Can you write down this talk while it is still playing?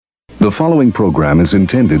The following program is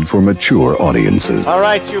intended for mature audiences. All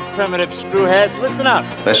right, you primitive screwheads, listen up.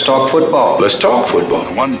 Let's talk football. Let's talk football.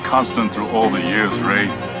 The one constant through all the years, Ray,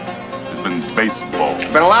 has been baseball.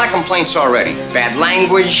 Been a lot of complaints already. Bad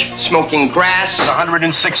language, smoking grass.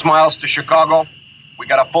 106 miles to Chicago. We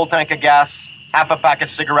got a full tank of gas, half a pack of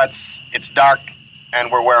cigarettes. It's dark,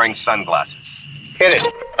 and we're wearing sunglasses. Hit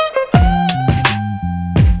it.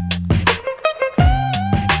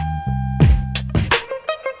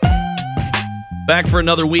 Back for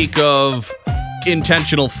another week of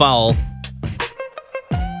intentional foul.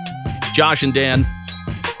 Josh and Dan.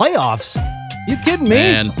 Playoffs? You kidding me?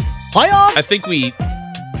 Man, Playoffs? I think we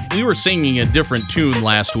were singing a different tune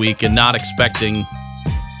last week and not expecting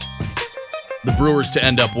the Brewers to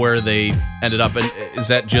end up where they ended up. And is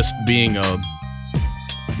that just being a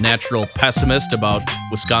natural pessimist about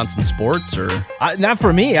Wisconsin sports, or not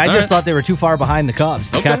for me. I just thought they were too far behind the Cubs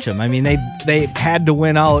to catch them. I mean, they had to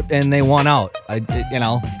win out, and they won out.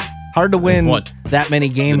 Hard to win that many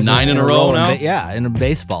games. 9 in a row now. In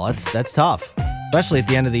baseball, that's tough, especially at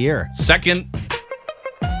the end of the year. Second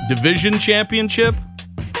division championship,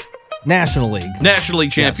 National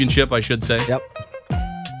League championship, yes. I should say. Yep.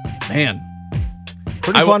 Man,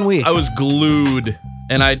 pretty fun week. I was glued,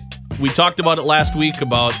 and we talked about it last week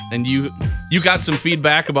and you got some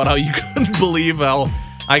feedback about how you couldn't believe how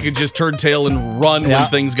I could just turn tail and run when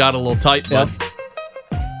things got a little tight. But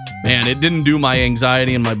man, it didn't do my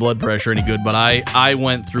anxiety and my blood pressure any good. But I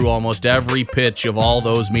went through almost every pitch of all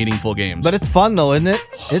those meaningful games. But it's fun though, isn't it?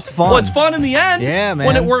 It's fun. Well, it's fun in the end. Yeah, man.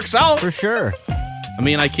 When it works out. For sure. I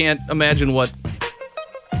mean, I can't imagine what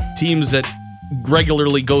teams that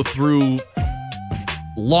regularly go through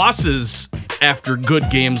losses after good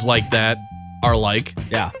games like that are like.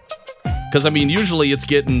 Yeah. Because, I mean, usually it's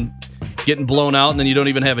getting blown out and then you don't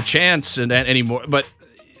even have a chance anymore. But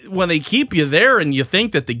when they keep you there and you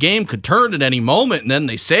think that the game could turn at any moment and then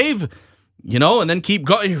they save, and then keep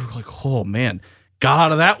going, you're like, oh, man, got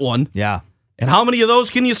out of that one. Yeah. And how many of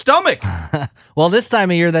those can you stomach? Well, this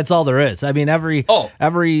time of year, that's all there is. I mean, every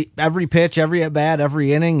pitch, every at bat,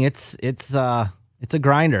 every inning, it's a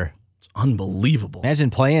grinder. Unbelievable. Imagine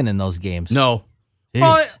playing in those games. No.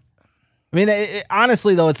 Well, I mean,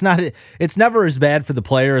 honestly, though, it's never as bad for the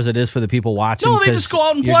player as it is for the people watching. No, they just go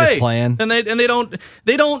out and play. Just playing. And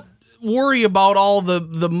they don't worry about all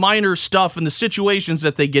the minor stuff and the situations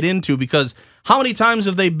that they get into, because how many times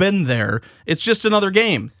have they been there? It's just another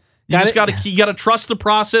game. You got to trust the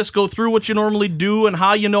process, go through what you normally do and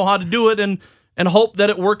how you know how to do it, and hope that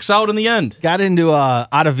it works out in the end. Got into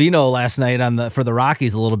Ottavino last night for the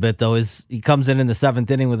Rockies a little bit, though. He comes in the seventh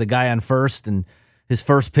inning with a guy on first, and his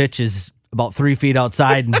first pitch is about 3 feet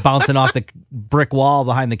outside and bouncing off the brick wall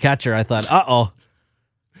behind the catcher. I thought, uh-oh,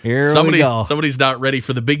 here we go. Somebody's not ready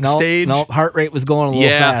for the big stage. Nope, heart rate was going a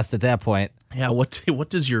little fast at that point. Yeah, what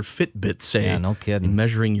does your Fitbit say? Yeah, no kidding.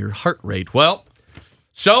 Measuring your heart rate. Well,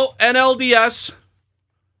 so NLDS,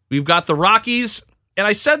 we've got the Rockies, and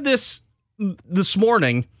I said this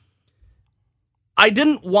morning. I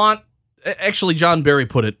didn't want, actually John Barry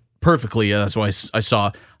put it perfectly, that's why I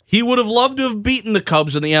saw. He would have loved to have beaten the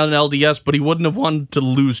Cubs in the NLDS, but he wouldn't have wanted to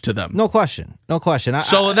lose to them. No question.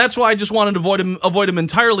 So that's why I just wanted to avoid him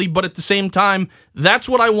entirely, but at the same time, that's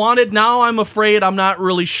what I wanted. Now I'm afraid I'm not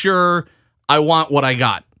really sure I want what I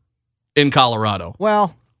got in Colorado.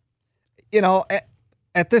 Well,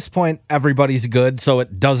 at this point, everybody's good, so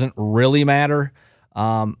it doesn't really matter.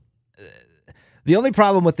 The only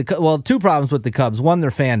problem with two problems with the Cubs. One,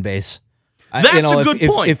 their fan base. That's a good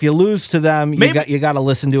point. If you lose to them, you got to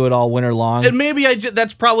listen to it all winter long. And maybe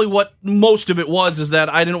that's probably what most of it was, is that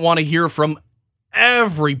I didn't want to hear from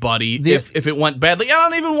everybody if it went badly. I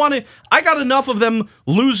don't even want to. I got enough of them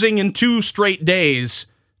losing in 2 straight days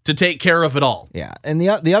to take care of it all. Yeah, and the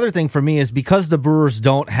other thing for me is because the Brewers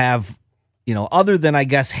don't have, other than I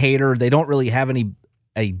guess Hader, they don't really have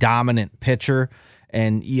a dominant pitcher.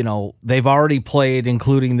 And, they've already played,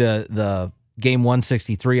 including the game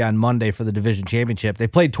 163 on Monday for the division championship. They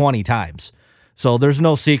played 20 times. So there's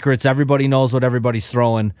no secrets. Everybody knows what everybody's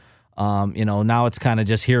throwing. Now it's kind of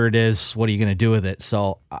just, here it is. What are you going to do with it?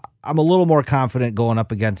 So I'm a little more confident going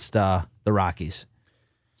up against the Rockies.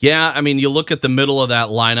 Yeah, I mean, you look at the middle of that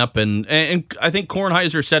lineup, and I think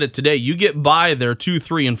Kornheiser said it today. You get by their 2,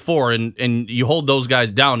 3, and 4, and you hold those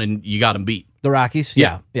guys down, and you got them beat. The Rockies?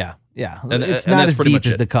 Yeah. It's not as deep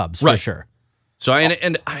as the Cubs, right. For sure. So,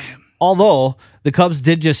 although the Cubs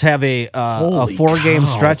did just have a 4-game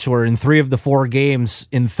stretch where in 3 of the 4 games,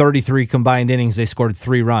 in 33 combined innings, they scored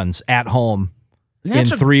 3 runs at home in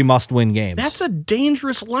 3 must-win games. That's a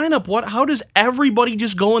dangerous lineup. How does everybody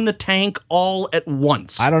just go in the tank all at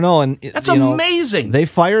once? I don't know. And that's amazing. They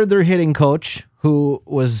fired their hitting coach, who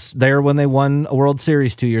was there when they won a World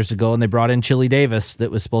Series 2 years ago, and they brought in Chili Davis,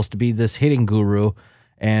 that was supposed to be this hitting guru.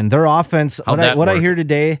 And their offense, what I hear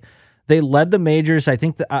today, they led the majors. I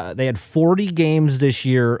think they had 40 games this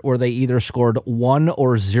year where they either scored 1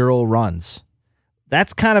 or 0 runs.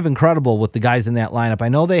 That's kind of incredible with the guys in that lineup. I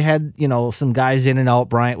know they had, some guys in and out.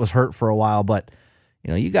 Bryant was hurt for a while, but,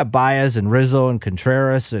 you got Baez and Rizzo and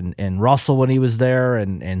Contreras and Russell when he was there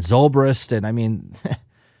and Zobrist. And, I mean,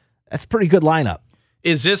 that's a pretty good lineup.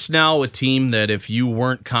 Is this now a team that if you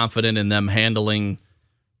weren't confident in them handling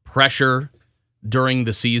pressure during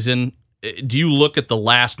the season, do you look at the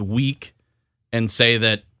last week and say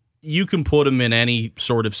that you can put them in any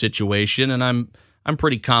sort of situation? And I'm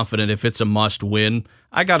pretty confident if it's a must win,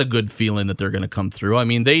 I got a good feeling that they're going to come through. I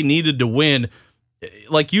mean, they needed to win.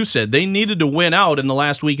 Like you said, they needed to win out in the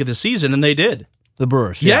last week of the season, and they did. The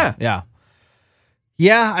Brewers. Yeah.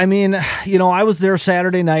 Yeah, I mean, I was there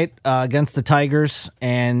Saturday night against the Tigers,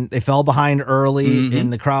 and they fell behind early in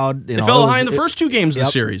the crowd. They fell behind the first 2 games of the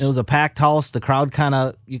series. It was a packed house. The crowd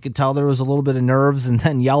you could tell there was a little bit of nerves, and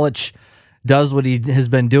then Yelich does what he has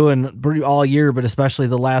been doing all year, but especially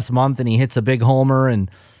the last month, and he hits a big homer, and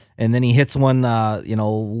then he hits one,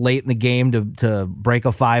 late in the game to break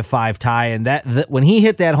a 5-5 tie. And that when he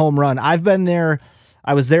hit that home run, I've been there.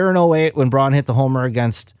 I was there in 2008 when Braun hit the homer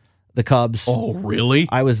against the Cubs. Oh, really?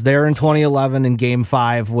 I was there in 2011 in Game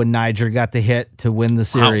 5 when Niger got the hit to win the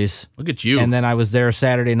series. Wow. Look at you. And then I was there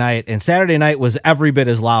Saturday night, and Saturday night was every bit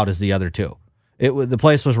as loud as the other 2. The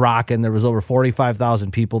place was rocking. There was over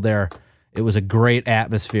 45,000 people there. It was a great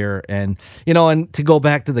atmosphere. And, and to go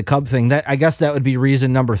back to the Cub thing, I guess that would be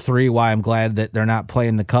reason number 3 why I'm glad that they're not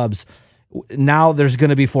playing the Cubs. Now there's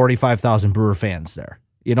going to be 45,000 Brewer fans there.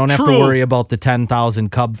 You don't have to worry about the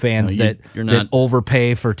 10,000 Cub fans that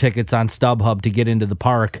overpay for tickets on StubHub to get into the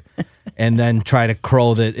park and then try to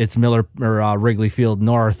crow that it's Miller or Wrigley Field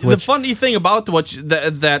North. The funny thing about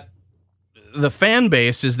that the fan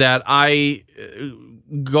base is that I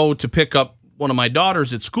go to pick up one of my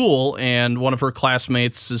daughters at school, and one of her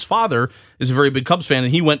classmates, his father, is a very big Cubs fan,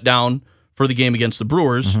 and he went down for the game against the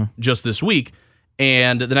Brewers just this week.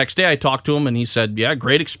 And the next day I talked to him, and he said, yeah,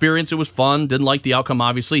 great experience. It was fun. Didn't like the outcome,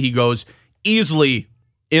 obviously. He goes, easily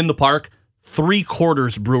in the park,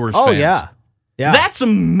 3/4 Brewers fans. Oh, yeah. That's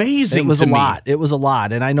amazing. It was to a me. lot. It was a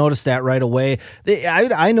lot, and I noticed that right away.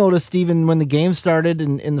 I noticed even when the game started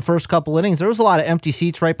in the first couple innings, there was a lot of empty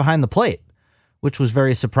seats right behind the plate, which was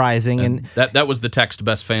very surprising. And that was the text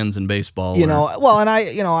best fans in baseball. And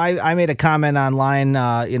I made a comment online,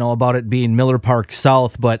 about it being Miller Park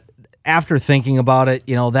South, but after thinking about it,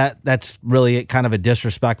 that's really kind of a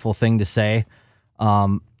disrespectful thing to say.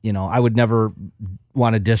 I would never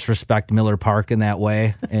want to disrespect Miller Park in that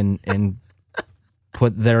way and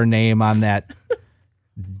put their name on that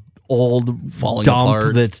old falling dump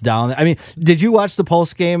apart that's down there. I mean, did you watch the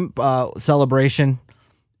post game celebration?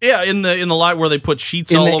 Yeah, in the lot where they put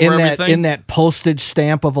sheets all over everything. In that postage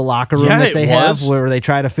stamp of a locker room that they have, where they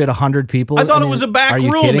try to fit 100 people. I thought it was a back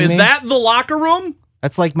room. Is that the locker room?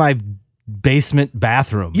 That's like my basement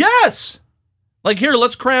bathroom. Yes. Like, here,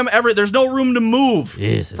 let's cram there's no room to move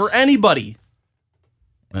for anybody.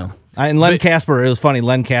 Well, and Len Casper, it was funny.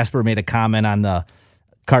 Len Casper made a comment on the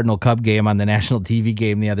Cardinal Cub game on the national TV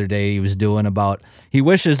game the other day. He was doing about, he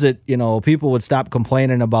wishes that, people would stop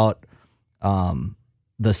complaining about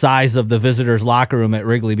the size of the visitors' locker room at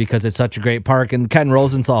Wrigley because it's such a great park. And Ken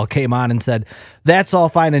Rosenthal came on and said, that's all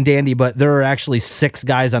fine and dandy, but there are actually 6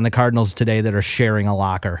 guys on the Cardinals today that are sharing a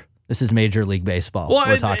locker. This is Major League Baseball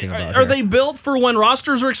we're talking about. Are they built for when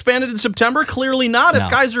rosters are expanded in September? Clearly not. No.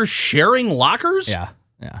 If guys are sharing lockers? Yeah.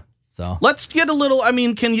 So let's get a little,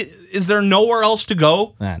 is there nowhere else to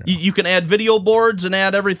go? You can add video boards and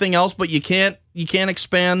add everything else, but you can't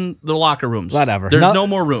expand the locker rooms. Whatever. There's no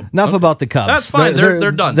more room. Enough about the Cubs. That's fine.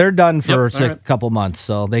 They're done. They're done for a couple months,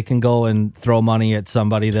 so they can go and throw money at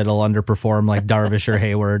somebody that'll underperform like Darvish or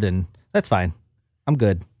Hayward, and that's fine. I'm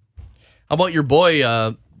good. How about your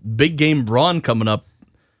boy, Big Game Braun, coming up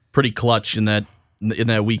pretty clutch in that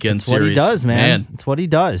weekend That's series? What he does, man. It's what he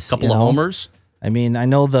does. Couple of homers. I mean, I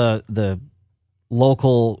know the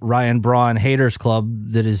local Ryan Braun Haters Club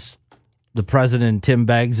that is the president Tim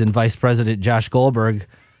Beggs and vice president Josh Goldberg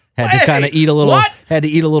had to kind of eat a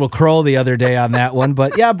little crow the other day on that one.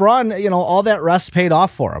 But yeah, Braun, all that rest paid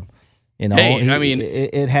off for him.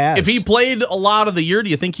 It has. If he played a lot of the year, do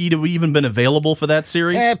you think he'd have even been available for that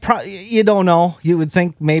series? You don't know. You would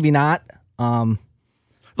think maybe not.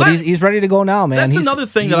 But he's ready to go now, man. That's another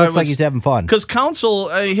thing that looks like he's having fun. Because Council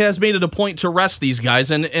has made it a point to rest these guys,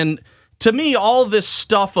 and to me, all this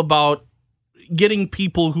stuff about getting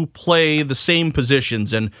people who play the same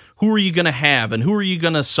positions and who are you going to have and who are you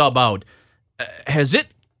going to sub out, has it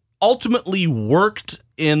ultimately worked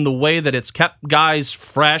in the way that it's kept guys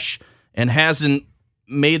fresh and hasn't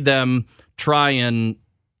made them try and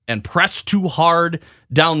press too hard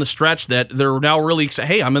down the stretch, that they're now really excited,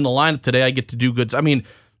 hey, I'm in the lineup today, I get to do good. I mean,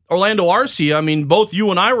 Orlando Arcia, both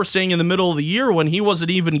you and I were saying in the middle of the year when he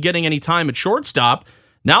wasn't even getting any time at shortstop,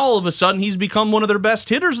 now all of a sudden he's become one of their best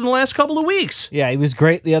hitters in the last couple of weeks. Yeah, he was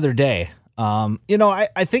great the other day.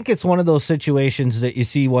 I think it's one of those situations that you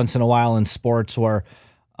see once in a while in sports where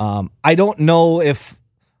I don't know if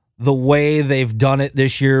the way they've done it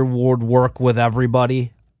this year would work with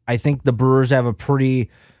everybody. I think the Brewers have a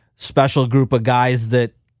pretty special group of guys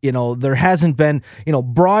that, there hasn't been,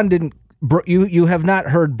 Braun didn't, you have not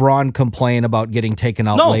heard Braun complain about getting taken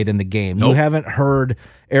out late in the game. Nope. You haven't heard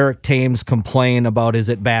Eric Thames complain about his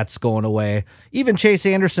at-bats going away. Even Chase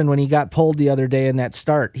Anderson, when he got pulled the other day in that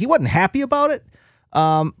start, he wasn't happy about it.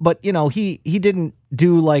 But, he didn't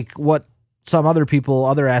do like what some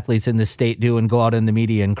other athletes in this state do and go out in the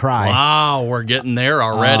media and cry. Wow, we're getting there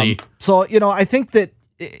already. So, I think that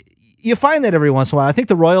you find that every once in a while. I think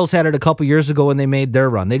the Royals had it a couple years ago when they made their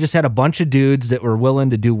run. They just had a bunch of dudes that were willing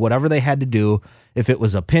to do whatever they had to do. If it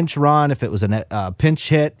was a pinch run, if it was a pinch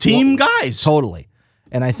hit. Team guys. Totally.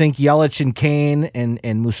 And I think Yelich and Kane and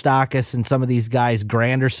Moustakas and some of these guys,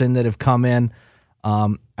 Granderson that have come in,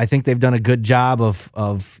 I think they've done a good job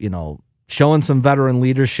of showing some veteran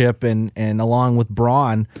leadership and along with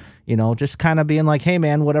Braun, just kind of being like, hey,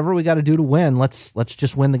 man, whatever we got to do to win, let's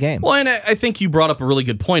just win the game. Well, and I think you brought up a really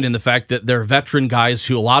good point in the fact that they're veteran guys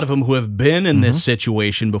a lot of them who have been in this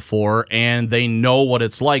situation before, and they know what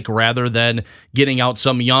it's like rather than getting out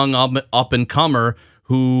some young up-and-comer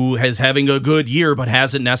who is having a good year but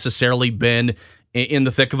hasn't necessarily been in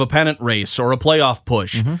the thick of a pennant race or a playoff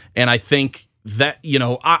push. And I think that,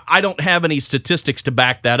 I don't have any statistics to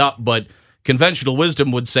back that up, but conventional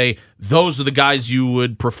wisdom would say those are the guys you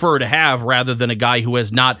would prefer to have rather than a guy who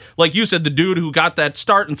has not, like you said, the dude who got that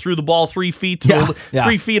start and threw the ball 3 feet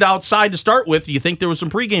 3 feet outside to start with. Do you think there was some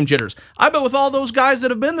pregame jitters? I bet with all those guys that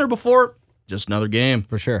have been there before, just another game.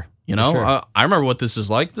 For sure. I remember what this is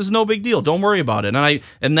like. This is no big deal. Don't worry about it.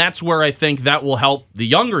 And that's where I think that will help the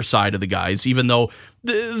younger side of the guys, even though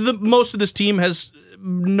the most of this team has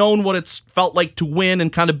known what it's felt like to win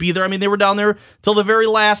and kind of be there. They were down there till the very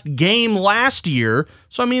last game last year.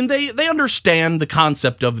 So, they understand the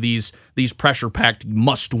concept of these pressure-packed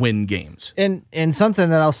must-win games. And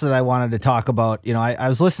something else that I wanted to talk about, I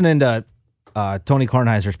was listening to Tony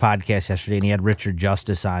Kornheiser's podcast yesterday, and he had Richard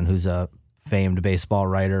Justice on, who's a famed baseball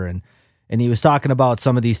writer, and he was talking about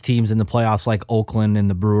some of these teams in the playoffs, like Oakland and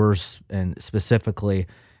the Brewers, and specifically,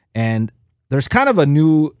 and there's kind of a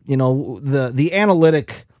new, the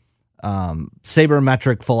analytic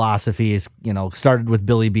sabermetric philosophy is, started with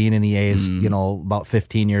Billy Beane in the A's, about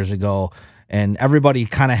 15 years ago, and everybody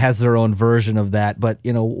kind of has their own version of that. But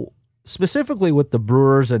specifically with the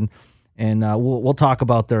Brewers, and we'll talk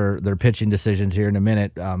about their pitching decisions here in a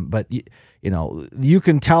minute. But you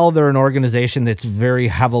can tell they're an organization that's very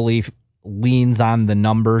heavily leans on the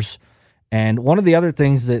numbers. And one of the other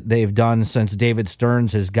things that they've done since David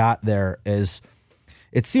Stearns has got there is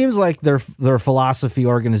it seems like their philosophy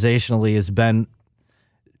organizationally has been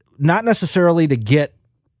not necessarily to get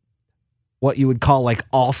what you would call like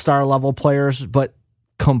all-star level players, but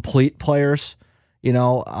complete players,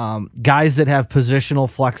 guys that have positional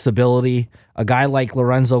flexibility. A guy like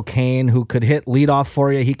Lorenzo Cain who could hit leadoff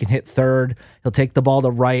for you. He can hit third. He'll take the ball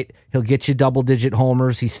to right. He'll get you double-digit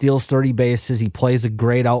homers. He steals 30 bases. He plays a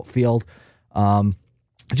great outfield.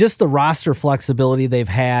 Just the roster flexibility they've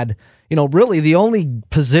had. Really the only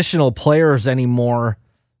positional players anymore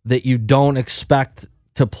that you don't expect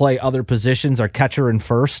to play other positions are catcher and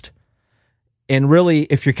first. And really,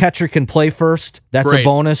 if your catcher can play first, that's Great. A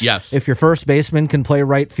bonus. Yes. If your first baseman can play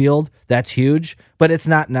right field, that's huge. But it's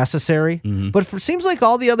not necessary. But it seems like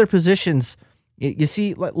all the other positions, you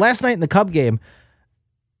see, last night in the Cub game,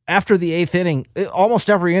 after the 8th inning, almost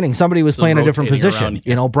every inning, somebody was playing a different position.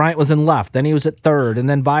 Around. Bryant was in left, then he was at third, and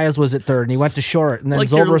then Baez was at third, and he went to short, and then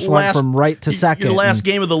Zobrist went from right to second. Your last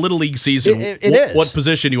game of the Little League season, it is. What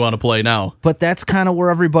position you want to play now? But that's kind of where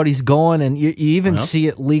everybody's going, and you even see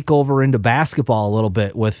it leak over into basketball a little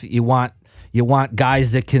bit with you want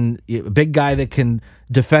guys that can, a big guy that can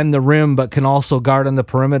defend the rim but can also guard on the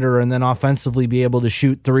perimeter and then offensively be able to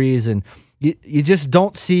shoot threes, and you just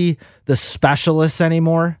don't see the specialists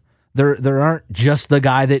anymore. There aren't just the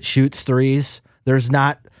guy that shoots threes. There's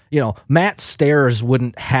not, Matt Stairs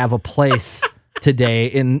wouldn't have a place today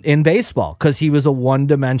in baseball because he was a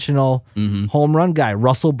one-dimensional home run guy.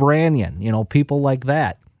 Russell Branyan, people like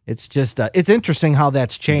that. It's just it's interesting how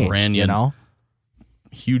that's changed. Branyan,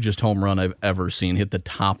 hugest home run I've ever seen, hit the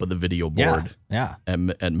top of the video board. Yeah.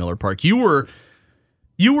 At Miller Park. You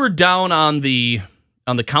were down on the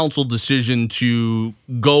council decision to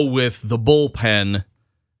go with the bullpen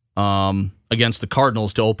against the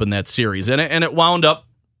Cardinals to open that series, and it wound up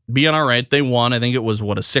being all right. They won. I think it was a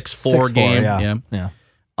 6-4 game. Yeah.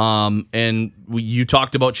 And you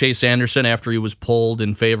talked about Chase Anderson after he was pulled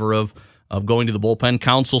in favor of going to the bullpen.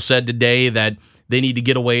 Council said today that they need to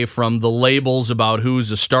get away from the labels about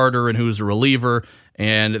who's a starter and who's a reliever,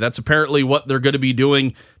 and that's apparently what they're going to be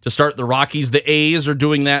doing to start the Rockies. The A's are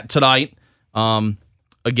doing that tonight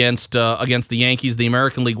against the Yankees, the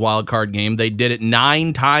American League wild card game. They did it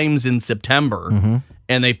 9 times in September,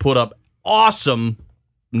 and they put up awesome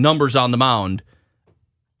numbers on the mound,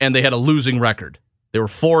 and they had a losing record. They were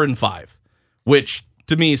 4-5, which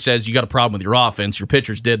to me says you got a problem with your offense. Your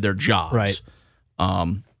pitchers did their jobs. Right.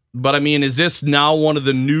 But, I mean, is this now one of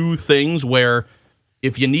the new things where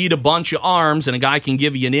if you need a bunch of arms and a guy can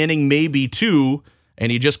give you an inning, maybe 2,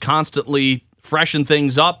 and you just constantly freshen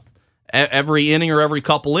things up every inning or every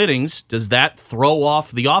couple innings, does that throw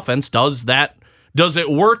off the offense? Does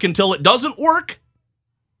it work until it doesn't work?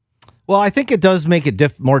 Well, I think it does make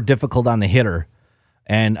it more difficult on the hitter.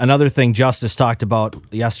 And another thing Justice talked about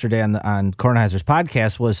yesterday on Kornheiser's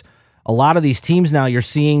podcast was a lot of these teams now you're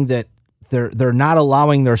seeing that they're not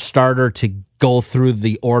allowing their starter to go through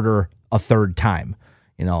the order a third time.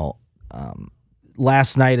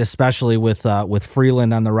 Last night, especially with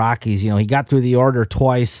Freeland on the Rockies, he got through the order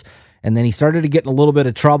twice, and then he started to get in a little bit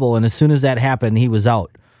of trouble. And as soon as that happened, he was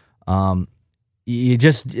out. And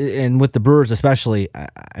with the Brewers especially,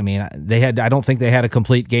 I mean, I don't think they had a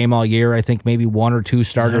complete game all year. I think maybe 1 or 2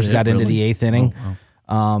 starters got into the 8th inning. Oh,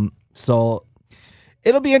 wow. So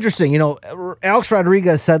it'll be interesting. Alex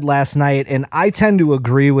Rodriguez said last night, and I tend to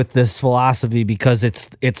agree with this philosophy because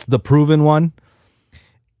it's the proven one.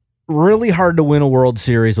 Really hard to win a World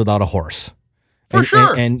Series without a horse. For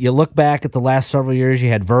sure. And you look back at the last several years, you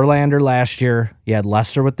had Verlander last year, you had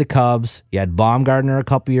Lester with the Cubs, you had Baumgartner a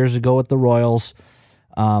couple years ago with the Royals,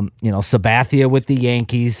 Sabathia with the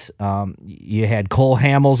Yankees, you had Cole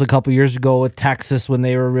Hamels a couple years ago with Texas when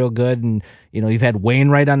they were real good, and you've had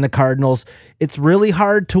Wainwright on the Cardinals. It's really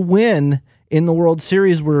hard to win in the World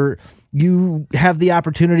Series where you have the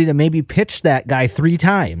opportunity to maybe pitch that guy 3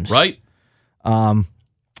 times. Right.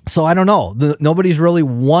 So I don't know. Nobody's really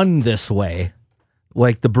won this way.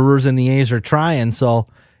 Like the Brewers and the A's are trying. So,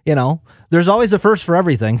 there's always a first for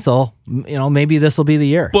everything. So, maybe this will be the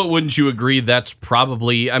year. But wouldn't you agree that's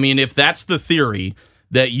probably, I mean, if that's the theory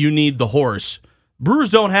that you need the horse, Brewers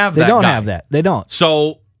don't have that. They don't guy. have that. They don't.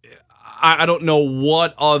 So I don't know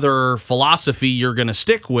what other philosophy you're going to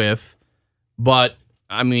stick with, but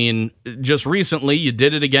I mean, just recently you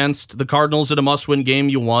did it against the Cardinals in a must-win game.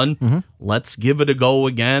 You won. Mm-hmm. Let's give it a go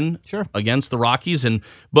again against the Rockies.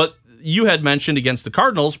 But you had mentioned against the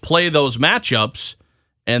Cardinals, play those matchups,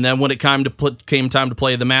 and then when it came time to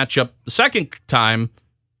play the matchup the second time,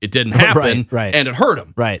 it didn't happen, right. And it hurt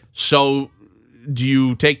them. Right. So do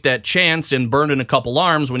you take that chance and burn in a couple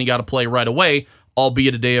arms when you got to play right away,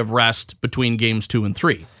 albeit a day of rest between games 2 and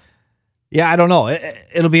 3? Yeah, I don't know.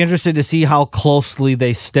 It'll be interesting to see how closely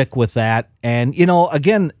they stick with that. And,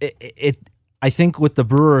 again, I think with the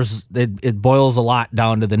Brewers, it boils a lot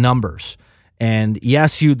down to the numbers. And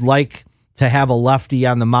yes, you'd like to have a lefty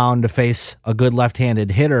on the mound to face a good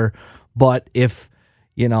left-handed hitter, but if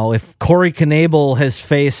Corey Knebel has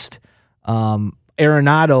faced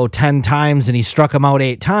Arenado 10 times and he struck him out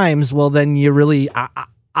 8 times, well, then you really,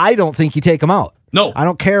 I don't think you take him out. No, I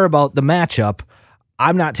don't care about the matchup.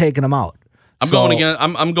 I'm not taking him out. I'm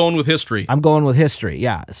going with history. I'm going with history.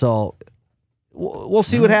 Yeah. So we'll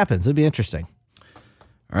see what happens. It'll be interesting.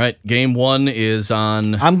 All right. Game 1 is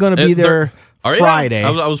on. I'm going to be there Friday.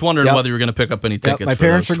 I was wondering whether you were going to pick up any tickets. My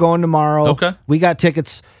parents are going tomorrow. Okay. We got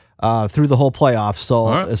tickets through the whole playoffs. So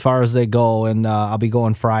as far as they go, and I'll be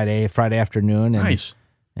going Friday afternoon. And, nice.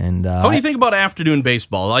 And how do you think about afternoon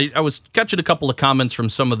baseball? I was catching a couple of comments from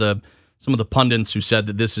some of the pundits who said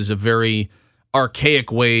that this is a very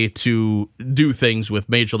archaic way to do things with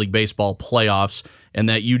Major League Baseball playoffs, and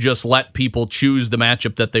that you just let people choose the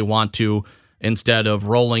matchup that they want to instead of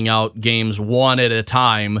rolling out games one at a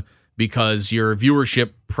time, because your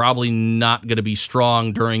viewership probably not going to be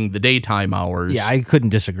strong during the daytime hours. Yeah, I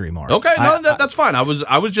couldn't disagree more. Okay, that's fine. I was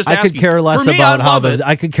just asking. I could care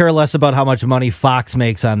less about how much money Fox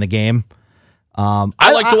makes on the game.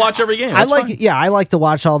 I like to watch every game. That's fine. I like to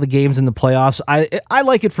watch all the games in the playoffs. I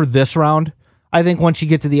like it for this round. I think once you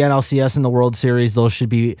get to the NLCS and the World Series, those should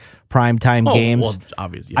be primetime games. Well,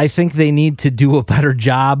 obviously. I think they need to do a better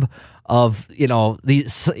job of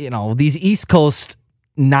these East Coast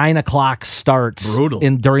 9 o'clock starts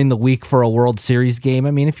during the week for a World Series game.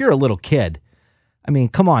 I mean, if you're a little kid, I mean,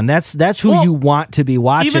 come on, that's who you want to be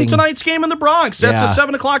watching. Even tonight's game in the Bronx, that's a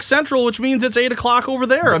 7 o'clock Central, which means it's 8 o'clock over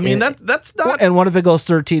there. I mean, that's not. And what if it goes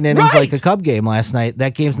 13 innings like a Cub game last night?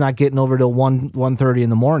 That game's not getting over till 1:30 in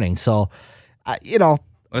the morning. So, from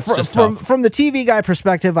the TV guy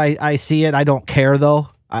perspective, I see it. I don't care though.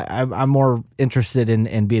 I'm more interested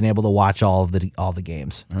in being able to watch all the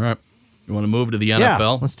games. All right, you want to move to the NFL?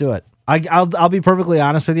 Yeah, let's do it. I'll be perfectly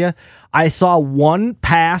honest with you. I saw one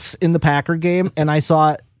pass in the Packer game, and I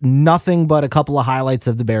saw nothing but a couple of highlights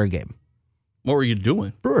of the Bear game. What were you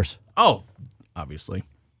doing? Brewers. Oh, obviously.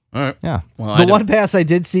 All right. Yeah. Well, the one pass I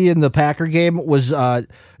did see in the Packer game was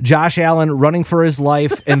Josh Allen running for his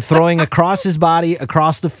life and throwing across his body,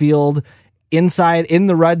 across the field, inside in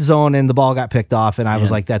the red zone, and the ball got picked off, and I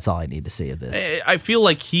was like, that's all I need to see of this. I feel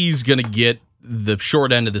like he's going to get the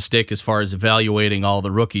short end of the stick as far as evaluating all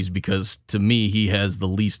the rookies because, to me, he has the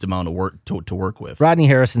least amount of work to work with. Rodney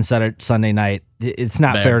Harrison said it Sunday night. It's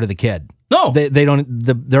not fair to the kid. No. They don't.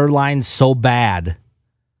 Their line's so bad.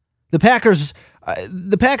 The Packers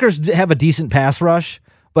have a decent pass rush,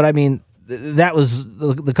 but I mean, that was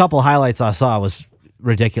the couple highlights I saw was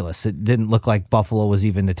ridiculous. It didn't look like Buffalo was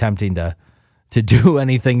even attempting to do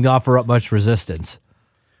anything to offer up much resistance.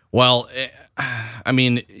 Well, I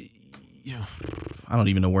mean, I don't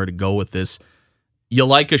even know where to go with this. You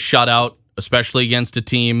like a shutout, especially against a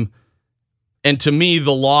team. And to me,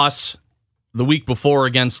 the loss the week before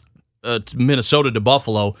against Minnesota to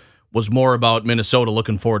Buffalo was more about Minnesota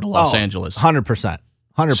looking forward to Los Angeles. 100%.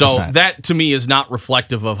 100%. So that, to me, is not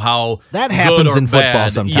reflective of how that happens in football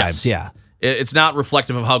bad, sometimes, yes. yeah. It's not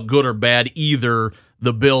reflective of how good or bad either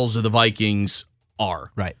the Bills or the Vikings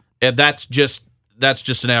are. Right. And that's just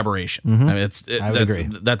an aberration. Mm-hmm. I mean, I would agree.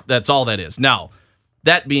 That's all that is. Now,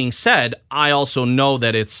 that being said, I also know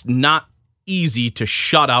that it's not easy to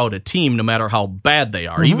shut out a team no matter how bad they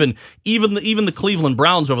are. Mm-hmm. Even the Cleveland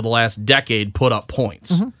Browns over the last decade put up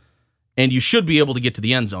points. Mm-hmm. And you should be able to get to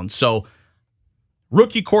the end zone. So,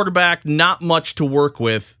 rookie quarterback, not much to work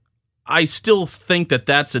with. I still think that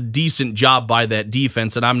that's a decent job by that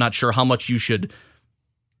defense, and I'm not sure how much you should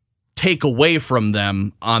take away from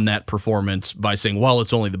them on that performance by saying, well,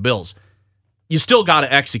 it's only the Bills. You still got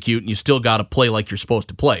to execute, and you still got to play like you're supposed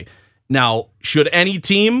to play. Now, should any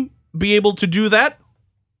team be able to do that?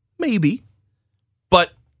 Maybe.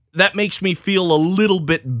 But that makes me feel a little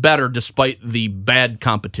bit better despite the bad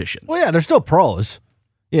competition. Well, yeah, they're still pros.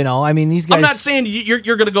 I mean, these guys... I'm not saying you're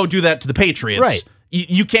going to go do that to the Patriots. Right.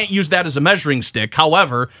 You can't use that as a measuring stick.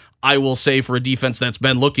 However, I will say for a defense that's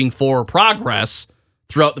been looking for progress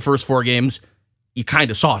throughout the first 4 games, you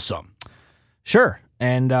kind of saw some. Sure.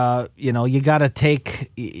 And, you got to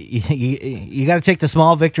take you got to take the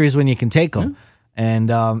small victories when you can take them.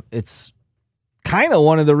 Mm-hmm. And it's kind of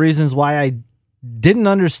one of the reasons why I didn't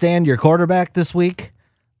understand your quarterback this week.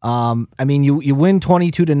 I mean, you win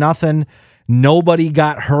 22-0. Nobody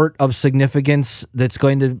got hurt of significance that's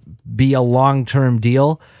going to be a long-term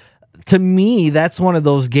deal. To me, that's one of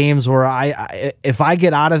those games where if I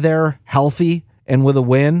get out of there healthy and with a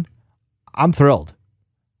win, I'm thrilled.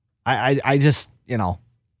 I just,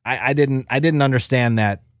 I didn't understand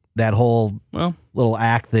that whole little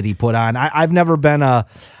act that he put on. I've never been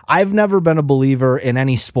a believer in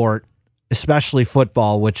any sport, especially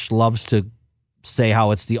football, which loves to say how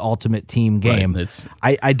it's the ultimate team game. Right,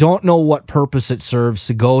 I don't know what purpose it serves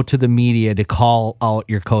to go to the media to call out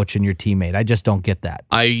your coach and your teammate. I just don't get that.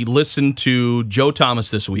 I listened to Joe Thomas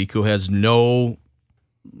this week, who has no,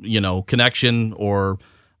 connection or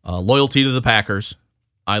loyalty to the Packers.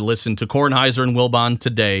 I listened to Kornheiser and Wilbon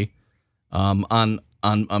today on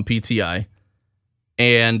PTI,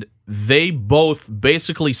 and they both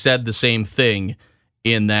basically said the same thing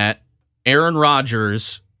in that Aaron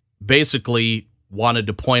Rodgers basically wanted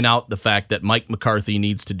to point out the fact that Mike McCarthy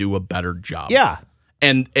needs to do a better job. Yeah.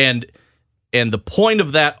 And the point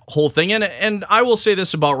of that whole thing, and I will say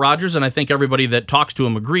this about Rodgers, and I think everybody that talks to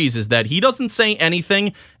him agrees, is that he doesn't say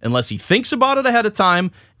anything unless he thinks about it ahead of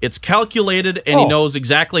time. It's calculated, and he knows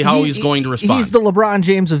exactly how he's going to respond. He's the LeBron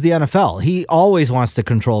James of the NFL. He always wants to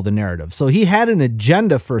control the narrative. So he had an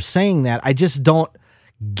agenda for saying that. I just don't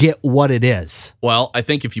get what it is. Well, I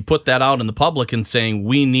think if you put that out in the public and saying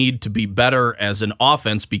we need to be better as an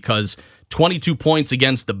offense because 22 points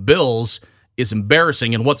against the Bills is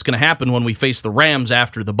embarrassing and what's going to happen when we face the Rams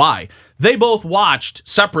after the bye. They both watched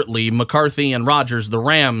separately, McCarthy and Rodgers, the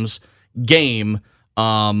Rams game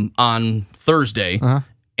on Thursday,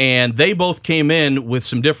 and they both came in with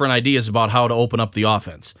some different ideas about how to open up the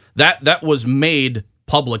offense. That was made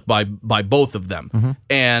public by both of them.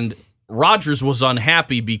 And Rodgers was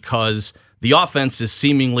unhappy because the offense is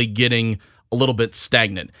seemingly getting a little bit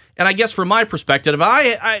stagnant. And I guess from my perspective,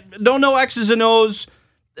 I don't know X's and O's,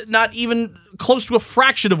 not even close to a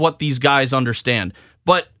fraction of what these guys understand.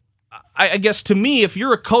 But I guess to me, if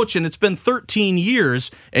you're a coach and it's been 13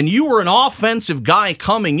 years and you were an offensive guy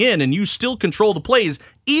coming in and you still control the plays,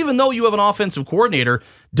 even though you have an offensive coordinator,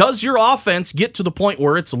 does your offense get to the point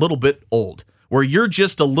where it's a little bit old, where you're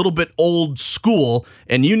just a little bit old school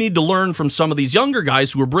and you need to learn from some of these younger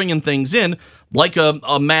guys who are bringing things in, like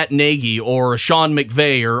a Matt Nagy or a Sean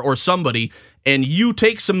McVay or somebody, and you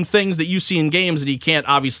take some things that you see in games and you can't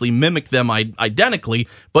obviously mimic them identically,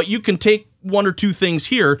 but you can take one or two things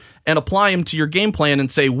here and apply them to your game plan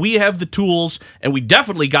and say, we have the tools and we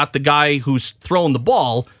definitely got the guy who's throwing the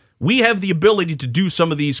ball. We have the ability to do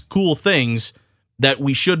some of these cool things that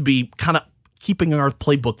we should be kind of keeping our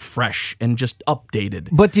playbook fresh and just updated.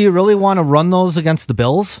 But do you really want to run those against the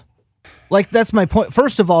Bills? Like, that's my point.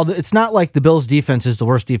 First of all, it's not like the Bills' defense is the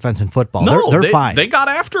worst defense in football. No, they're fine. They got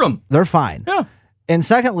after them. They're fine. Yeah. And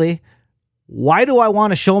secondly, why do I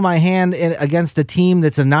want to show my hand against a team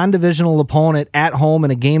that's a non-divisional opponent at home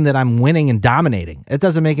in a game that I'm winning and dominating? It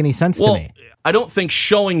doesn't make any sense to me. I don't think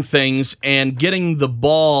showing things and getting the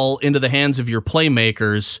ball into the hands of your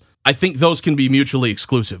playmakers, I think those can be mutually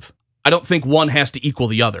exclusive. I don't think one has to equal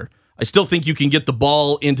the other. I still think you can get the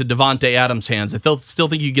ball into Devontae Adams' hands. I still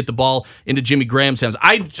think you can get the ball into Jimmy Graham's hands.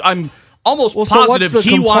 I'm almost positive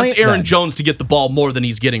he wants Aaron Jones to get the ball more than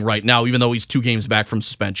he's getting right now, even though he's 2 games back from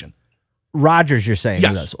suspension. Rodgers, you're saying?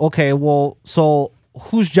 Yes. Okay, well, so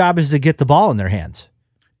whose job is to get the ball in their hands?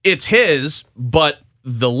 It's his, but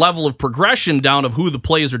the level of progression down of who the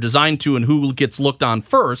plays are designed to and who gets looked on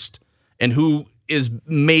first and who is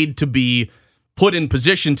made to be put in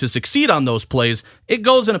position to succeed on those plays, it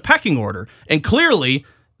goes in a pecking order. And clearly,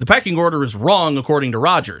 the pecking order is wrong according to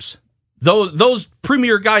Rodgers. Those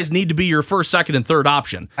premier guys need to be your first, second, and third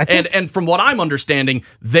option. And from what I'm understanding,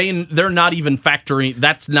 they're not even factoring.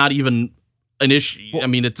 That's not even an issue. I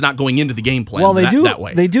mean, it's not going into the game plan. That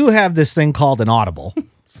way. They do have this thing called an audible,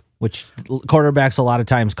 which quarterbacks a lot of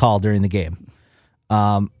times call during the game.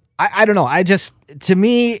 I don't know. To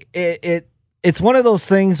me, it's one of those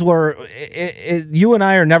things where you and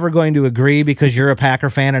I are never going to agree because you're a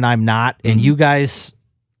Packer fan and I'm not, and you guys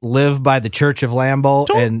live by the Church of Lambeau,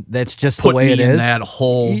 and that's just the way it is. Put me in that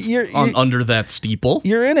hole under that steeple.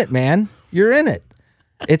 You're in it, man. You're in it.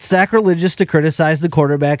 It's sacrilegious to criticize the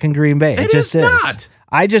quarterback in Green Bay. It just is. Not.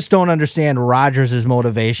 I just don't understand Rodgers'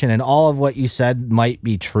 motivation, and all of what you said might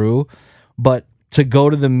be true, but to go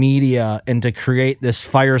to the media and to create this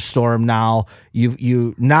firestorm now,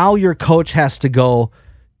 now your coach has to go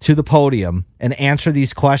to the podium and answer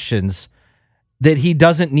these questions that he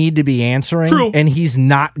doesn't need to be answering. True. And he's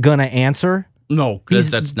not going to answer. No,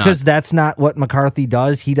 that's not. Because that's not what McCarthy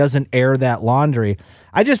does. He doesn't air that laundry.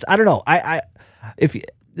 I don't know. If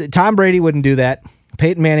Tom Brady wouldn't do that,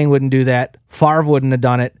 Peyton Manning wouldn't do that, Favre wouldn't have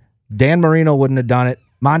done it, Dan Marino wouldn't have done it,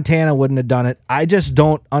 Montana wouldn't have done it. I just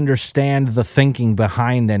don't understand the thinking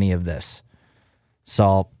behind any of this.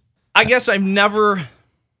 So I guess I've never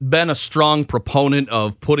been a strong proponent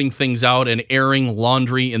of putting things out and airing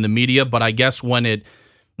laundry in the media, but I guess when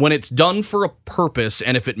it's done for a purpose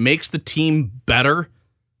and if it makes the team better,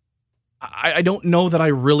 I don't know that I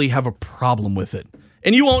really have a problem with it.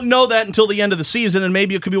 And you won't know that until the end of the season, and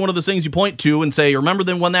maybe it could be one of those things you point to and say, remember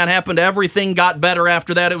then when that happened, everything got better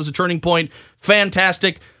after that. It was a turning point.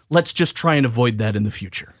 Fantastic. Let's just try and avoid that in the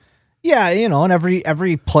future. Yeah, and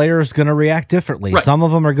every player is going to react differently. Right. Some of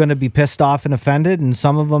them are going to be pissed off and offended, and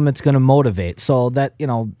some of them it's going to motivate. So that,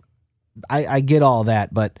 I get all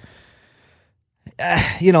that, but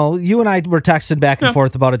you and I were texting back and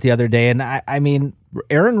forth about it the other day, and I mean,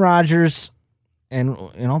 Aaron Rodgers, and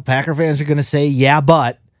Packer fans are going to say, yeah,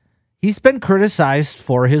 but he's been criticized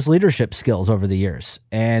for his leadership skills over the years,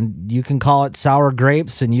 and you can call it sour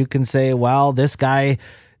grapes, and you can say, well, this guy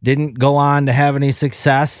didn't go on to have any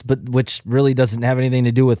success, but which really doesn't have anything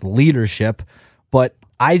to do with leadership. But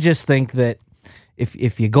I just think that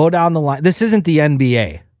if you go down the line, this isn't the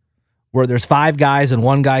NBA where there's 5 guys and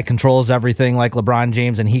one guy controls everything like LeBron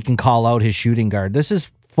James and he can call out his shooting guard. This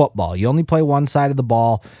is football. You only play one side of the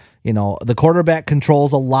ball. The quarterback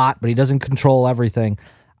controls a lot, but he doesn't control everything.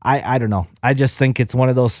 I don't know. I just think it's one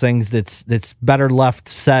of those things that's better left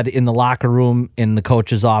said in the locker room, in the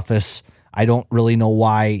coach's office, I don't really know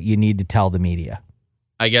why you need to tell the media.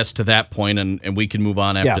 I guess to that point, and we can move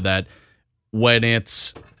on after that, when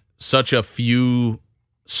it's such a few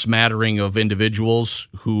smattering of individuals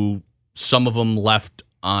who some of them left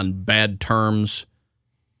on bad terms,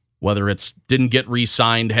 whether it's didn't get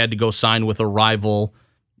re-signed, had to go sign with a rival,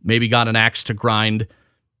 maybe got an axe to grind.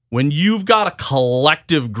 When you've got a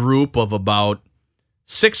collective group of about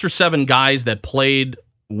 6 or 7 guys that played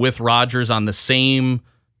with Rodgers on the same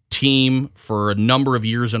team for a number of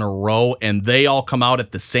years in a row, and they all come out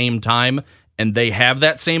at the same time, and they have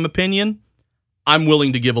that same opinion, I'm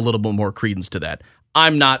willing to give a little bit more credence to that.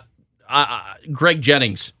 I'm not... Greg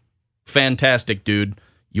Jennings, fantastic dude.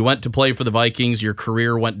 You went to play for the Vikings. Your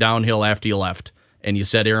career went downhill after you left, and you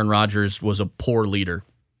said Aaron Rodgers was a poor leader.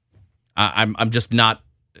 I'm just not...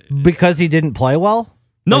 Because he didn't play well?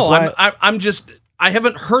 No, Like, I'm just... I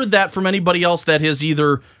haven't heard that from anybody else that has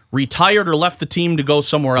either retired or left the team to go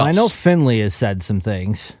somewhere else. I know Finley has said some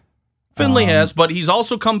things. Finley has, but he's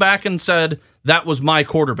also come back and said, that was my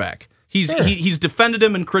quarterback. He's defended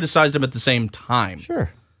him and criticized him at the same time. Sure.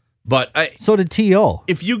 But So did T.O.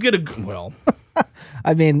 if you get a... Well...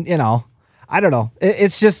 I mean, I don't know.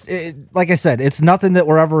 It's just, like I said, it's nothing that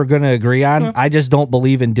we're ever going to agree on. I just don't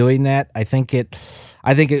believe in doing that. I think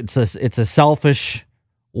it's a selfish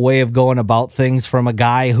way of going about things from a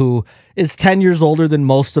guy who is 10 years older than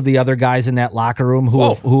most of the other guys in that locker room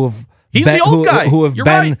who have He's the old guy. You're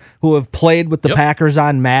right. who have played with the Packers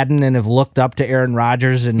on Madden and have looked up to Aaron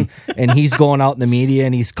Rodgers, and he's going out in the media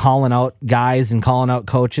and he's calling out guys and calling out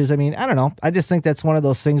coaches. I mean, I don't know. I just think that's one of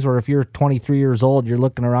those things where if you're 23 years old, you're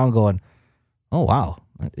looking around going, "Oh wow,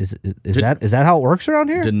 is that how it works around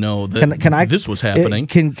here?" Didn't know that this was happening.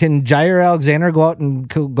 Can Jair Alexander go out and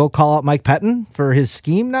go call out Mike Pettin for his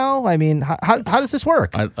scheme now? I mean, how does this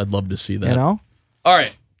work? I'd love to see that. All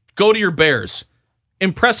right, go to your Bears.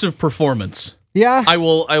 Impressive performance. Yeah, I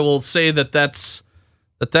will say that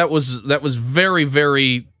was very,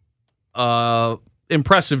 very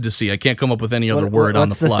impressive to see. I can't come up with any other word on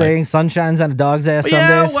the fly. What's the saying? Sun shines on a dog's ass some days?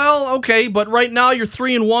 Yeah, well, okay, but right now you're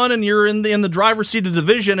 3-1 and you're in the driver's seat of the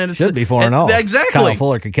division, and it should be 4-0. Exactly. Kyle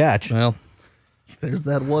Fuller could catch. Well, there's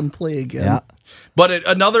that one play again. Yeah, but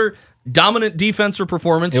another dominant defensive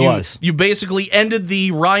performance. You basically ended the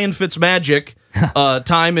Ryan Fitzmagic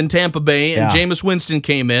time in Tampa Bay, and Jameis Winston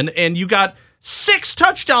came in, and you got 6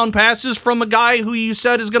 touchdown passes from a guy who you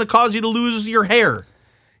said is going to cause you to lose your hair.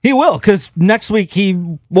 He will, because next week he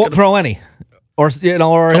won't throw any, or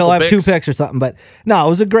he'll have 2 picks or something. But no, it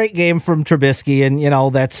was a great game from Trubisky, and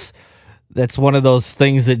that's one of those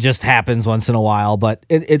things that just happens once in a while. But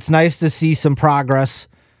it's nice to see some progress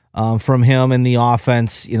from him in the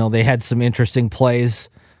offense. They had some interesting plays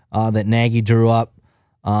that Nagy drew up.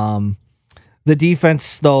 The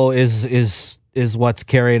defense, though, is what's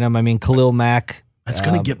carrying them. I mean, Khalil Mack. That's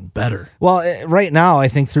going to get better. Well, right now, I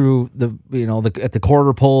think through at the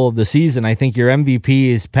quarter pole of the season, I think your MVP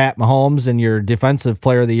is Pat Mahomes and your defensive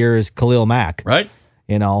player of the year is Khalil Mack. Right.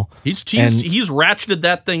 He's ratcheted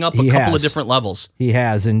that thing up a couple of different levels. He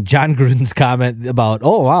has. And John Gruden's comment about,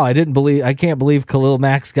 oh wow, I can't believe Khalil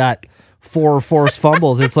Mack's got 4 forced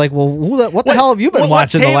fumbles. It's like, well, what the hell have you been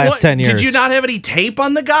watching the last 10 years? Did you not have any tape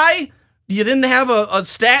on the guy? You didn't have a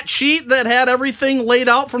stat sheet that had everything laid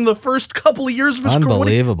out from the first couple of years of his career?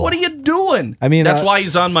 Unbelievable. What are you doing? I mean, that's why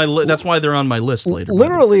he's on my list. That's why they're on my list later.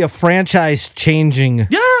 Literally a franchise-changing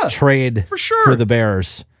trade for sure for the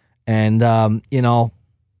Bears, and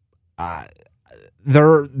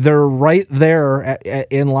they're right there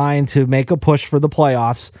in line to make a push for the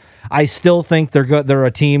playoffs. I still think they're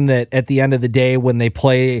a team that at the end of the day, when they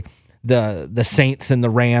play the Saints and the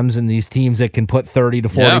Rams and these teams that can put 30 to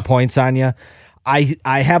 40 points on you, I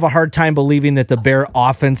have a hard time believing that the Bear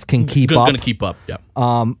offense can keep up. Going to keep up, yeah.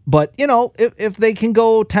 But if they can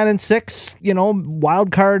go 10-6,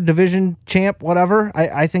 wild card, division champ, whatever,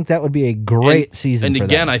 I think that would be a great season. And for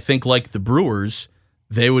again, them. I think like the Brewers,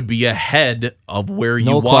 they would be ahead of where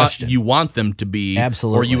you want them to be,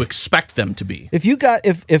 absolutely, or you expect them to be. If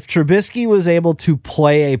Trubisky was able to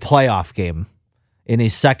play a playoff game in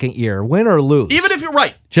his second year, win or lose, even if you're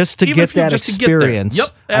right, just to get that experience,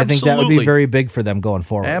 I think that would be very big for them going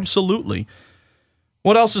forward. Absolutely.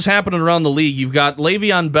 What else is happening around the league? You've got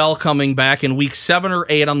Le'Veon Bell coming back in week 7 or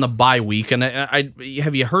 8 on the bye week, and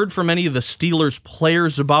have you heard from any of the Steelers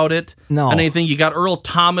players about it? No. Anything? You got Earl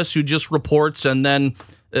Thomas who just reports, and then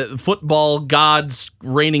football gods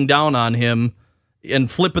raining down on him and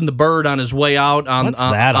flipping the bird on his way out on the.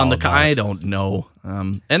 I don't know.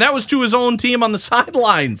 And that was to his own team on the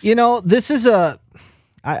sidelines. This is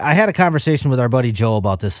I had a conversation with our buddy Joe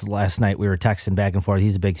about this last night. We were texting back and forth.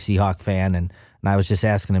 He's a big Seahawk fan, and and I was just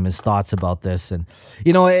asking him his thoughts about this. And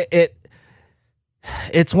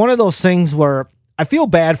it's one of those things where I feel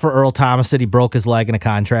bad for Earl Thomas that he broke his leg in a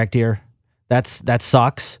contract year. That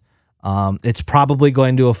sucks. It's probably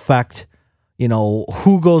going to affect,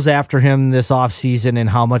 who goes after him this offseason and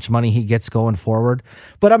how much money he gets going forward.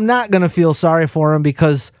 But I'm not going to feel sorry for him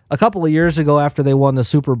because a couple of years ago after they won the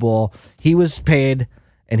Super Bowl, he was paid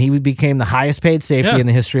and he became the highest paid safety in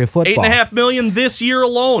the history of football. $8.5 million this year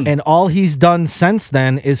alone. And all he's done since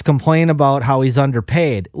then is complain about how he's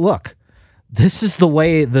underpaid. Look, this is the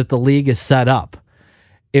way that the league is set up.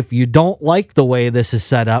 If you don't like the way this is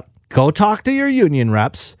set up, go talk to your union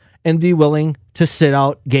reps and be willing to sit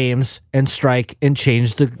out games and strike and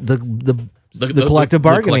change the collective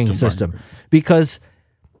bargaining system. Because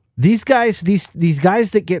these guys, these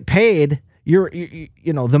guys that get paid,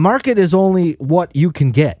 the market is only what you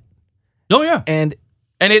can get. Oh yeah, and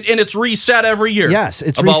it's reset every year. Yes,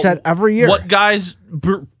 it's reset every year. What guys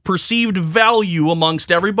perceived value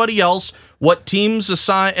amongst everybody else, what teams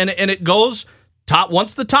assign, and it goes top.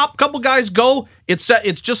 Once the top couple guys go, it's set.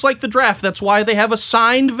 It's just like the draft. That's why they have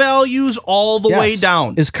assigned values all the way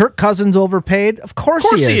down. Is Kirk Cousins overpaid? Of course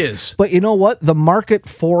he is. But you know what? The market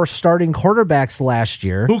for starting quarterbacks last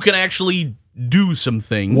year, who can actually do some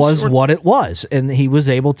things, was what it was, and he was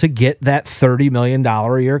able to get that $30 million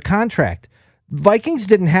a year contract. Vikings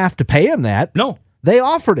didn't have to pay him that. No, they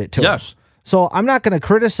offered it to him. So I'm not going to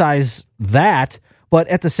criticize that. But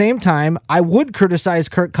at the same time, I would criticize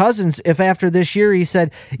Kirk Cousins if after this year he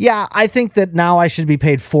said, yeah, I think that now I should be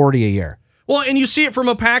paid $40 a year. Well, and you see it from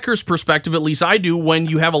a Packers perspective, at least I do, when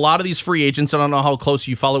you have a lot of these free agents. I don't know how close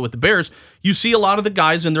you follow with the Bears. You see a lot of the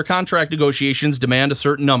guys in their contract negotiations demand a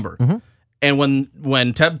certain number. Mm-hmm. And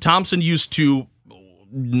when Ted Thompson used to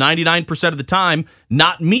 99% of the time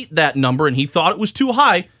not meet that number and he thought it was too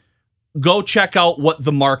high, go check out what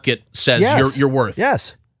the market says you're worth.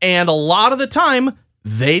 Yes. And a lot of the time,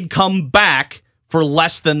 they'd come back for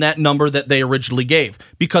less than that number that they originally gave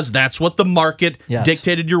because that's what the market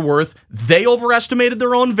dictated you're worth. They overestimated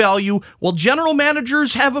their own value. Well, general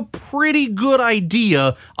managers have a pretty good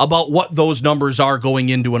idea about what those numbers are going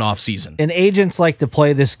into an offseason. And agents like to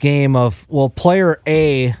play this game of, well, player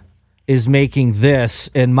A is making this,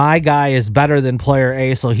 and my guy is better than player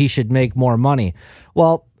A, so he should make more money.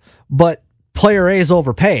 Well, but player A is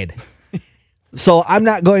overpaid. So I'm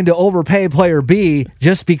not going to overpay player B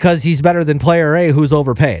just because he's better than player A who's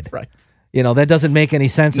overpaid. Right. That doesn't make any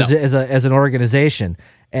sense as an organization.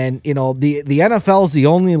 And, the NFL is the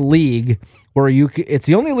only league where it's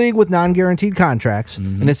the only league with non-guaranteed contracts,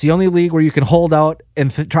 and it's the only league where you can hold out and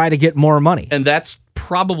try to get more money. And that's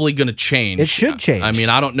probably going to change. It should change. I mean,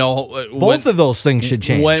 I don't know. Both of those things should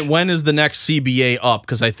change. When is the next CBA up?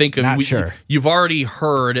 Because I think sure. You've already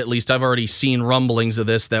heard, at least I've already seen rumblings of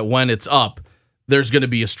this, that when it's up, there's going to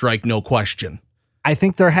be a strike, no question. I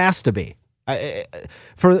think there has to be.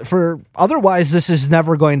 For otherwise, this is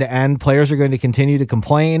never going to end. Players are going to continue to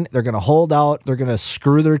complain. They're going to hold out. They're going to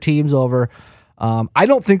screw their teams over. I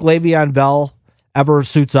don't think Le'Veon Bell ever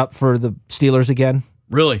suits up for the Steelers again.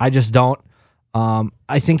 Really? I just don't.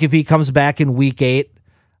 I think if he comes back in week 8,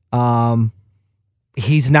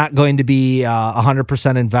 he's not going to be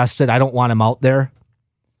 100% invested. I don't want him out there.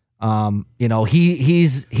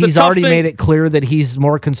 He's already made it clear that he's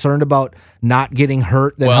more concerned about not getting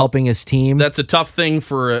hurt than helping his team. That's a tough thing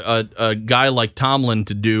for a guy like Tomlin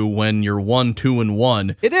to do when you're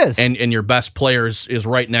 1-2-1. It is. And your best player is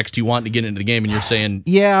right next to you wanting to get into the game, and you're saying,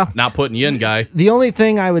 not putting you in, guy. The only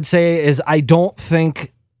thing I would say is I don't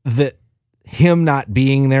think that him not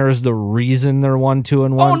being there is the reason they're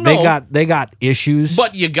 1-2-1. Oh, no. They got issues.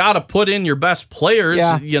 But you got to put in your best players,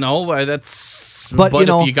 that's... But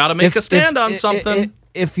if you got to make a stand on something.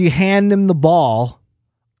 If you hand him the ball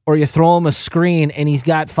or you throw him a screen and he's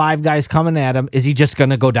got 5 guys coming at him, is he just going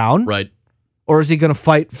to go down? Right. Or is he going to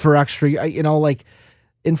fight for extra? Like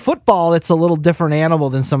in football, it's a little different animal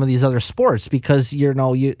than some of these other sports because,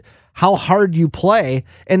 how hard you play.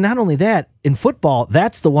 And not only that, in football,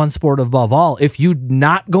 that's the one sport above all. If you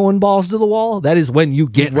not going balls to the wall, that is when you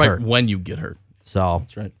get hurt. Right, when you get hurt. So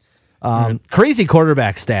that's right. Crazy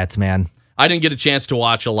quarterback stats, man. I didn't get a chance to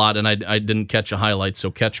watch a lot, and I didn't catch a highlight, so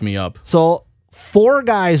catch me up. So 4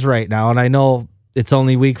 guys right now, and I know it's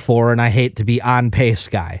only week 4, and I hate to be on pace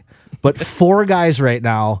guy, but 4 guys right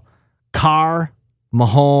now, Carr,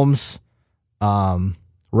 Mahomes,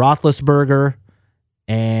 Roethlisberger,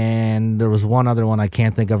 and there was one other one I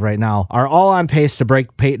can't think of right now, are all on pace to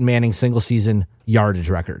break Peyton Manning's single-season yardage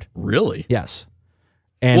record. Really? Yes.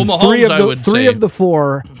 And Mahomes, three of the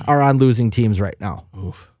 4 are on losing teams right now.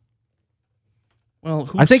 Oof. Well,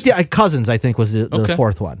 I think Cousins, was the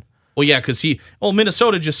 4th one. Well, yeah, because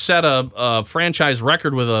Minnesota just set a franchise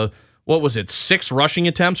record with 6 rushing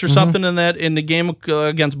attempts or something in the game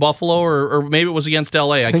against Buffalo, or maybe it was against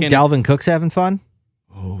LA. I think Dalvin Cook's having fun.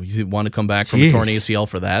 Oh, you want to come back from a torn ACL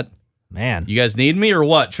for that? Man, you guys need me or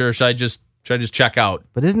what? Sure, should I just check out?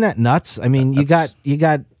 But isn't that nuts? I mean, you got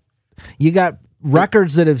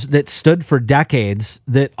records that stood for decades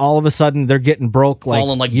that all of a sudden they're getting broke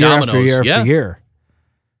falling like year dominoes. after year after year.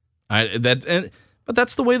 But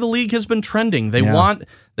that's the way the league has been trending. They want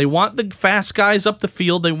the fast guys up the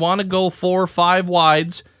field. They want to go 4 or 5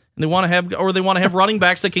 wides, and they want to have running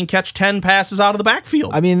backs that can catch 10 passes out of the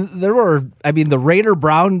backfield. I mean, the Raider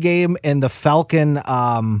Brown game and the Falcon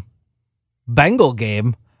Bengal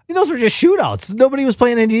game. I mean, those were just shootouts. Nobody was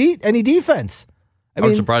playing any defense.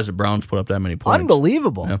 I'm surprised the Browns put up that many points.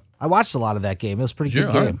 Unbelievable. Yeah. I watched a lot of that game. It was a pretty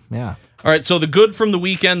good game. Yeah. All right, so the good from the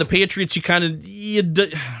weekend, the Patriots,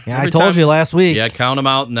 I told you last week. Yeah, count them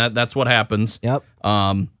out, and that's what happens. Yep.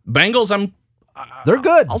 Bengals, they're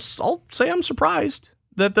good. I'll say I'm surprised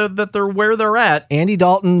that they're where they're at. Andy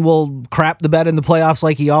Dalton will crap the bed in the playoffs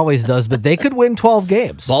like he always does, but they could win 12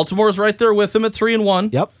 games. Baltimore's right there with them at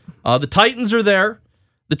 3-1. Yep. The Titans are there.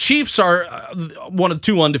 The Chiefs are one of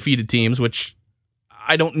 2 undefeated teams, which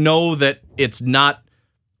I don't know that it's not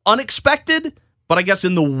unexpected, but I guess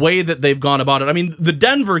in the way that they've gone about it. I mean, the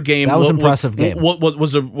Denver game was an impressive game.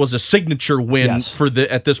 Was a signature win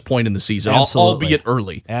at this point in the season, albeit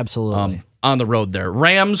early. Absolutely. On the road there.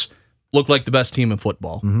 Rams look like the best team in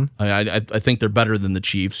football. Mm-hmm. I think they're better than the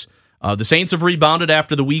Chiefs. The Saints have rebounded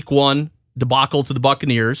after the Week 1 debacle to the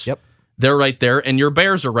Buccaneers. Yep. They're right there, and your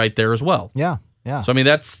Bears are right there as well. Yeah. So, I mean,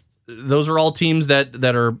 those are all teams that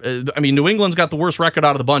are. I mean, New England's got the worst record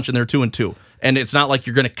out of the bunch, and they're 2-2. And it's not like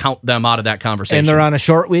you're going to count them out of that conversation. And they're on a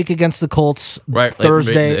short week against the Colts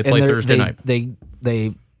Thursday. They play Thursday night.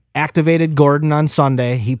 They activated Gordon on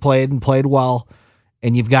Sunday. He played well.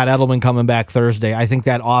 And you've got Edelman coming back Thursday. I think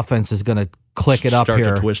that offense is going to click it up here.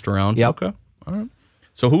 Start to twist around. Yep. Okay. All right.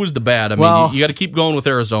 So who's the bad? I mean, you got to keep going with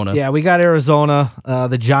Arizona. Yeah, we got Arizona.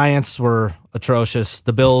 The Giants were atrocious.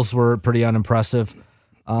 The Bills were pretty unimpressive.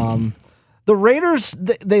 The Raiders,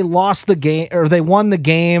 they lost the game, or they won the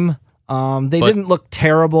game. They didn't look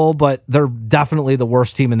terrible, but they're definitely the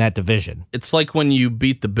worst team in that division. It's like when you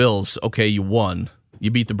beat the Bills, okay, you won.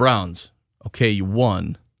 You beat the Browns, okay, you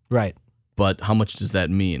won. Right. But how much does that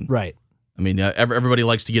mean? Right. I mean, everybody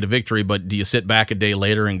likes to get a victory, but do you sit back a day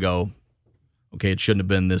later and go, okay, it shouldn't have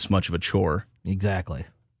been this much of a chore? Exactly.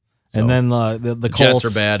 So, and then the Colts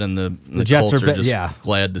are bad, and the Jets Colts are just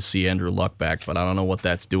glad to see Andrew Luck back, but I don't know what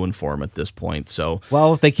that's doing for him at this point. So,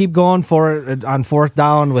 well, if they keep going for it on 4th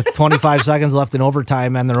down with 25 seconds left in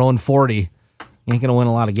overtime and their own 40, you ain't going to win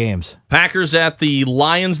a lot of games. Packers at the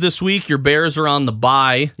Lions this week. Your Bears are on the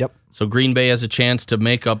bye. Yep. So Green Bay has a chance to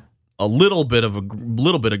make up a little bit of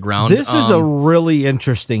ground. This is a really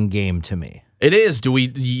interesting game to me. It is. Do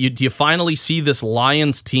you finally see this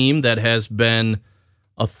Lions team that has been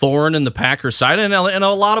a thorn in the Packers side and a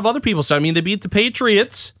lot of other people's side? I mean, they beat the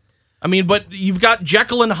Patriots. I mean, but you've got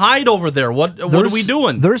Jekyll and Hyde over there. What are we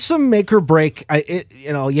doing? There's some make or break.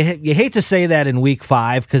 You hate to say that in Week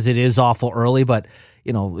 5 because it is awful early, but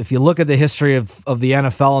if you look at the history of the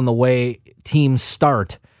NFL and the way teams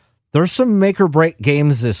start, there's some make or break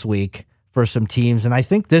games this week for some teams, and I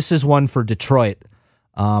think this is one for Detroit.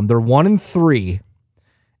 They're 1-3,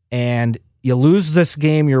 and you lose this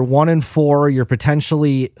game, you're 1-4. You're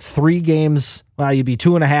potentially 3 games. Well, you'd be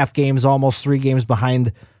 2.5 games, almost 3 games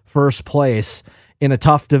behind first place in a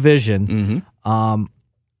tough division. Mm-hmm.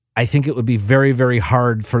 I think it would be very, very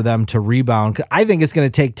hard for them to rebound. I think it's going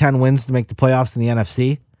to take 10 wins to make the playoffs in the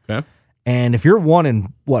NFC. Okay. And if you're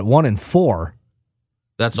 1-4,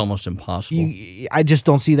 that's almost impossible. I just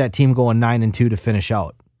don't see that team going 9-2 to finish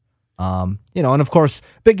out. And of course,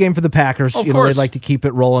 big game for the Packers. Of course. They'd like to keep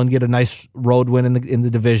it rolling, get a nice road win in the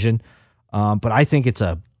division. But I think it's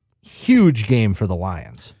a huge game for the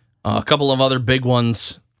Lions. A couple of other big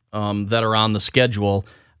ones that are on the schedule.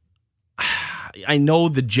 I know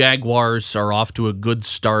the Jaguars are off to a good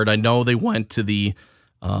start. I know they went to the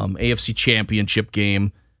AFC Championship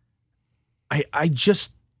game. I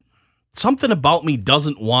just, something about me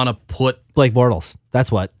doesn't want to put Blake Bortles.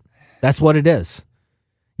 That's what it is.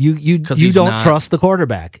 You don't trust the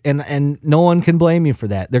quarterback, and no one can blame you for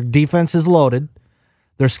that. Their defense is loaded.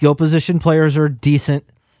 Their skill position players are decent.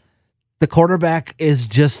 The quarterback is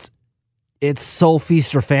just, it's so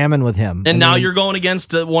feast or famine with him. And now you're going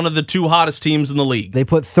against one of the 2 hottest teams in the league. They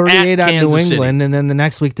put 38 on New England, City. And then the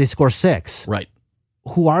next week they score 6. Right.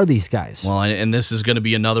 Who are these guys? Well, and this is going to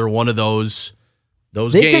be another one of those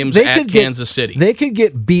games at Kansas City. They could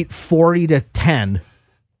get beat 40-10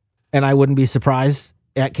 and I wouldn't be surprised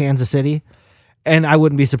at Kansas City, and I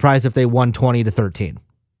wouldn't be surprised if they won 20-13.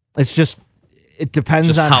 It's just it depends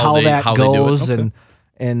Just on how that they do it. goes, Okay.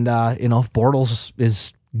 and if Bortles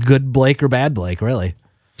is good Blake or bad Blake, really.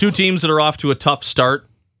 Two teams that are off to a tough start,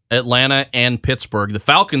 Atlanta and Pittsburgh. The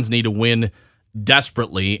Falcons need to win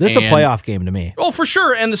desperately. This is a playoff game to me. Oh, for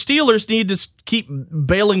sure. And the Steelers need to keep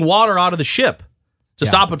bailing water out of the ship to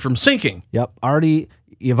stop it from sinking. Yep,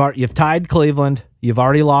 you've tied Cleveland, you've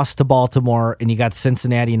already lost to Baltimore, and you got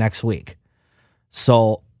Cincinnati next week.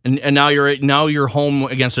 So And now you're home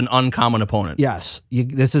against an uncommon opponent. yes,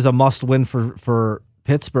 this is a must win for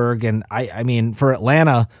Pittsburgh, and I mean for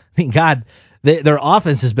Atlanta. I mean, God, their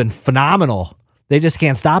offense has been phenomenal. They just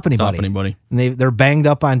can't stop anybody. And they're banged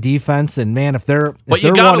up on defense. And man, if they're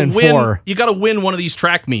you got 1-4, you got to win one of these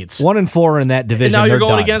track meets. 1-4 in that division. And now you're they're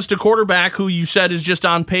going done. against a quarterback who you said is just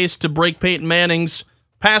on pace to break Peyton Manning's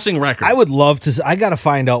passing record. I would love to. I got to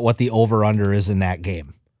find out what the over under is in that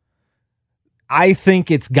game. I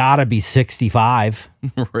think it's got to be 65.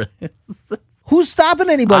 Who's stopping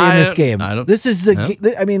anybody in this game? This is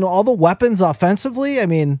I mean, all the weapons offensively. I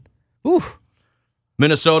mean, ooh.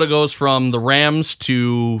 Minnesota goes from the Rams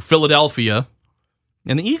to Philadelphia,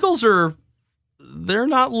 and the Eagles they're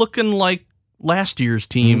not looking like last year's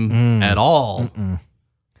team at all.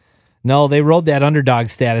 No, they rode that underdog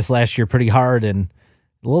status last year pretty hard, and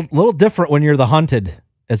a little different when you're the hunted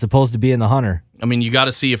as opposed to being the hunter. I mean, you got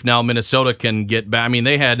to see if now Minnesota can get back. I mean,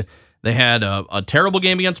 they had a terrible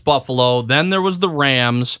game against Buffalo. Then there was the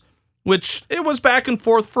Rams, which it was back and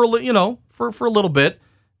forth for a little bit.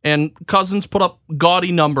 And Cousins put up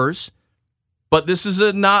gaudy numbers, but this is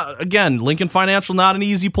Lincoln Financial, not an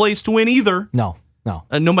easy place to win either. No.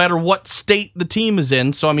 No matter what state the team is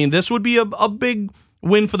in. So I mean, this would be a big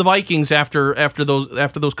win for the Vikings after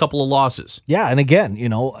those couple of losses. Yeah, and again,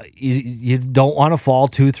 you don't want to fall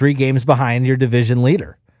 2-3 games behind your division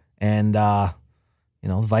leader, and the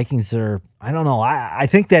Vikings are. I don't know. I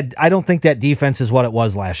don't think that defense is what it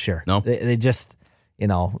was last year. No, they just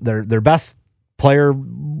their best player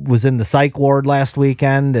was in the psych ward last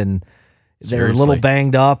weekend, and they're a little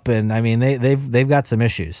banged up, and I mean they've got some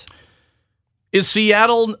issues. Is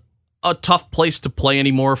Seattle a tough place to play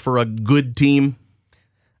anymore for a good team?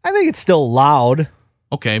 I think it's still loud.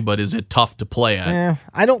 Okay, but is it tough to play at?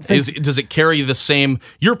 I don't think. Does it carry the same?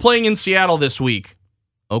 You're playing in Seattle this week.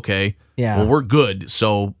 Okay. Yeah. Well, we're good,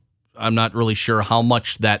 so I'm not really sure how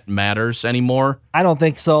much that matters anymore. I don't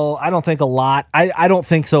think so. I don't think a lot. I don't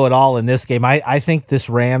think so at all in this game. I think this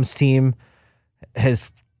Rams team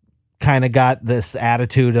has kind of got this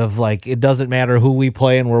attitude of like, it doesn't matter who we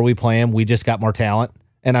play and where we play them. We just got more talent.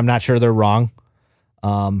 And I'm not sure they're wrong.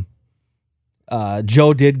 Joe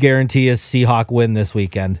did guarantee a Seahawk win this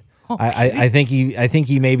weekend. Okay. I think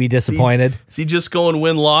he may be disappointed. Is he just going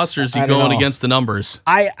win-loss, or is he going against the numbers?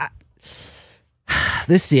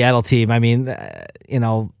 This Seattle team, I mean,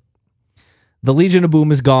 the Legion of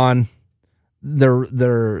Boom is gone.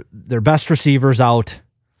 Their best receivers out.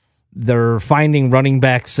 They're finding running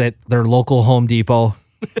backs at their local Home Depot.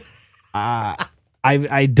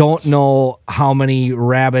 I don't know how many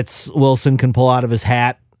rabbits Wilson can pull out of his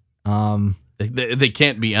hat. They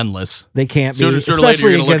can't be endless. They can't be. Sooner or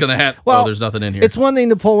later, you're going to look in the hat. Well, there's nothing in here. It's one thing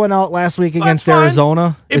to pull one out last week against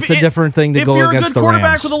Arizona. It's a different thing to go against the Rams. If you're a good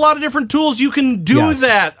quarterback with a lot of different tools, you can do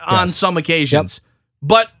that on some occasions. Yep.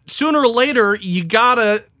 But sooner or later, you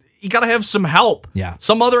gotta have some help. Yeah.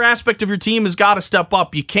 Some other aspect of your team has got to step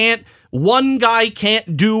up. One guy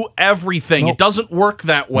can't do everything. Nope. It doesn't work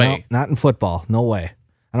that way. Nope, not in football. No way.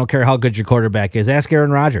 I don't care how good your quarterback is. Ask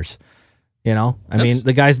Aaron Rodgers. I mean,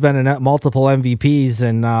 the guy's been in multiple MVPs,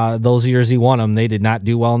 and those years he won them, they did not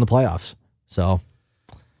do well in the playoffs. So,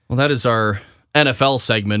 well, that is our NFL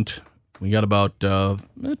segment. We got about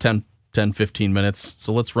 10, 15 minutes,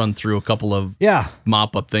 so let's run through a couple of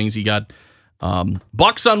mop-up things. You got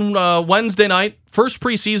Bucks on Wednesday night, first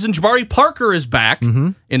preseason. Jabari Parker is back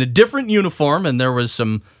in a different uniform, and there was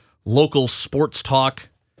some local sports talk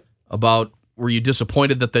about, were you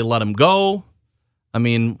disappointed that they let him go? I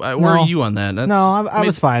mean, where are you on that? I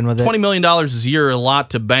was fine with it. $20 million a year, a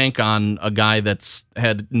lot to bank on a guy that's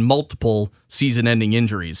had multiple season-ending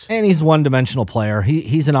injuries. And he's a one-dimensional player.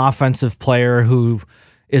 He's an offensive player who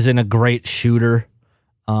isn't a great shooter.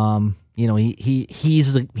 He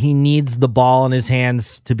needs the ball in his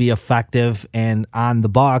hands to be effective. And on the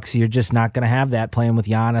Bucks, you're just not going to have that playing with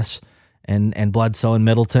Giannis and Bledsoe and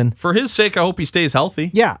Middleton. For his sake, I hope he stays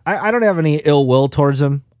healthy. Yeah, I don't have any ill will towards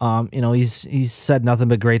him. He's said nothing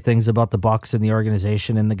but great things about the Bucks and the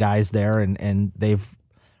organization and the guys there, and they've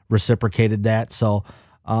reciprocated that. So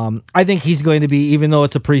I think he's going to be, even though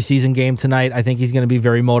it's a preseason game tonight, I think he's going to be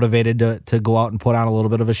very motivated to go out and put on a little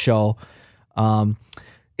bit of a show.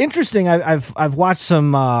 Interesting. I've watched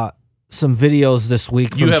some videos this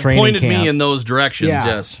week. You from have training pointed camp. me in those directions. Yeah,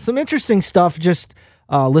 Yes, some interesting stuff. Just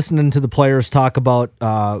listening to the players talk about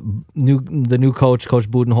the new coach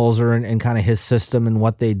Budenholzer, and kind of his system and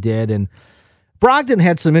what they did. And Brogdon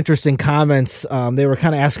had some interesting comments. They were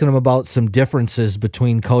kind of asking him about some differences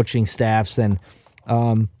between coaching staffs, and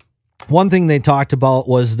one thing they talked about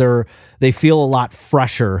was they feel a lot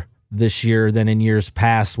fresher this year than in years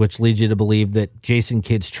past, which leads you to believe that Jason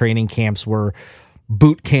Kidd's training camps were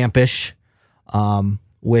boot campish,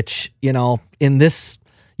 which, in this,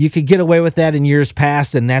 you could get away with that in years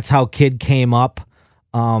past, and that's how Kidd came up.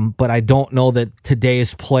 But I don't know that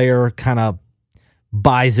today's player kind of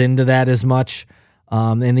buys into that as much.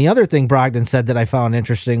 And the other thing Brogdon said that I found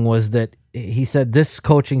interesting was that he said this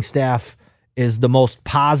coaching staff is the most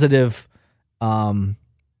positive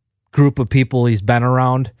group of people he's been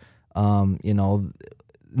around. There's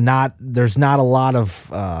not a lot of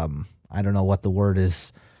I don't know what the word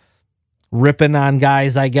is, ripping on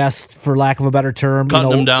guys, I guess, for lack of a better term. Cutting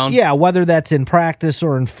them down. Yeah, whether that's in practice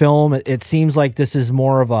or in film, it seems like this is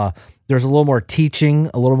more of there's a little more teaching,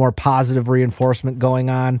 a little more positive reinforcement going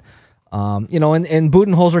on. And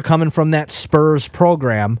Budenholzer coming from that Spurs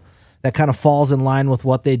program that kind of falls in line with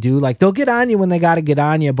what they do. Like, they'll get on you when they got to get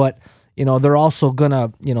on you, but they're also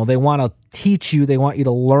gonna, they want to teach you. They want you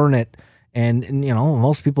to learn it. And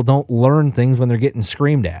most people don't learn things when they're getting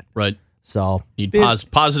screamed at. Right. So need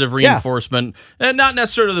positive reinforcement, and not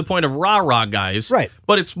necessarily the point of rah-rah guys. Right.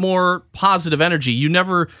 But it's more positive energy. You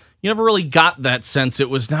never really got that sense. It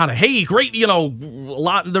was not a, hey, great, there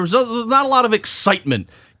was not a lot of excitement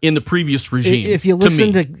in the previous regime. If you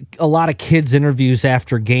listen to a lot of kids' interviews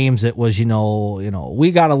after games, it was,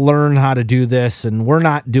 we got to learn how to do this, and we're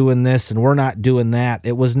not doing this, and we're not doing that.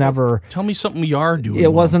 It was never. Tell me something we are doing.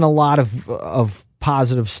 It wasn't a lot of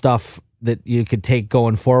positive stuff that you could take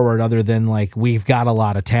going forward, other than like, we've got a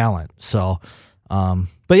lot of talent. So,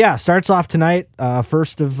 but yeah, starts off tonight,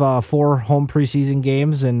 first of 4 home preseason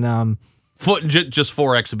games, and just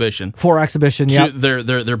 4 exhibition. 4 exhibition, yeah. They're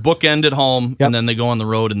bookend at home, and then they go on the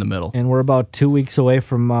road in the middle. And we're about 2 weeks away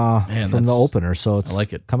from the opener, so it's I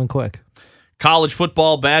like it. Coming quick. College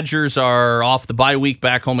football, Badgers are off the bye week,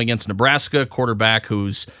 back home against Nebraska. Quarterback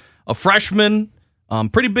who's a freshman,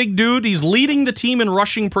 pretty big dude. He's leading the team in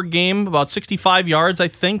rushing per game, about 65 yards, I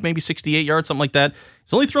think, maybe 68 yards, something like that.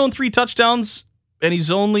 He's only thrown 3 touchdowns, and he's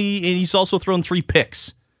also thrown 3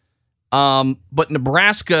 picks. But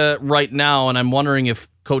Nebraska right now, and I'm wondering if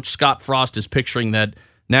Coach Scott Frost is picturing that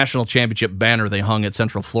national championship banner they hung at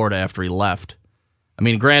Central Florida after he left. I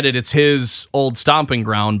mean, granted, it's his old stomping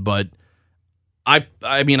ground, but I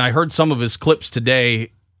heard some of his clips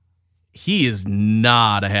today. He is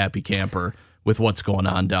not a happy camper with what's going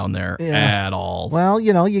on down there at all. Well,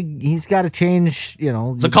 he's got to change.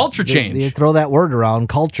 It's a culture change. You throw that word around,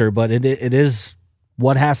 culture, but it is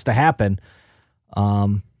what has to happen.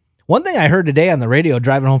 One thing I heard today on the radio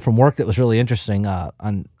driving home from work that was really interesting,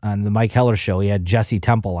 on the Mike Heller show, he had Jesse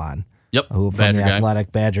Temple on. Yep, who from Badger the guy.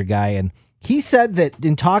 Athletic Badger guy, and he said that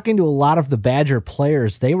in talking to a lot of the Badger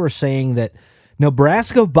players, they were saying that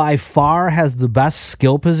Nebraska by far has the best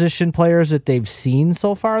skill position players that they've seen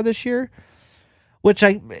so far this year, which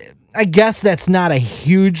I guess that's not a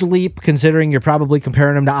huge leap considering you're probably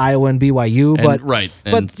comparing them to Iowa and BYU,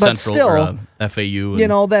 but Central, still,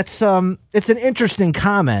 FAU. That's it's an interesting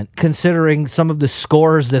comment considering some of the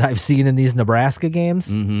scores that I've seen in these Nebraska games.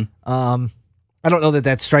 Mm-hmm. I don't know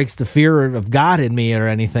that strikes the fear of God in me or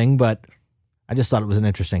anything, but I just thought it was an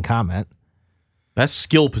interesting comment. Best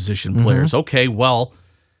skill position players. Mm-hmm. Okay, well,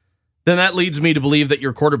 then that leads me to believe that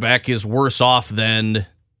your quarterback is worse off than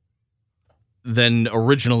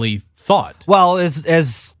originally thought. Well,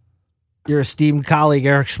 as your esteemed colleague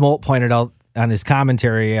Eric Schmolt pointed out on his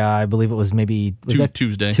commentary, I believe it was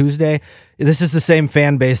Tuesday. This is the same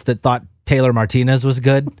fan base that thought Taylor Martinez was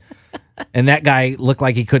good, and that guy looked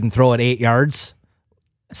like he couldn't throw it 8 yards.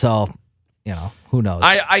 So, who knows?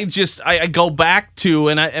 I go back to,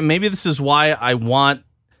 and maybe this is why I want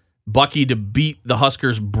Bucky to beat the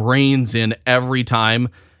Huskers' brains in every time.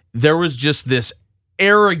 There was just this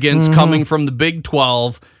arrogance coming from the Big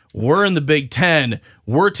 12. We're in the Big 10.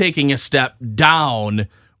 We're taking a step down.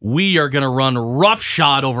 We are going to run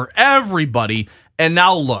roughshod over everybody. And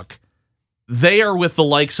now look, they are with the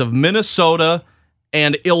likes of Minnesota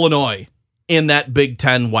and Illinois in that Big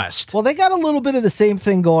 10 West. Well, they got a little bit of the same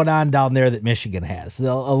thing going on down there that Michigan has.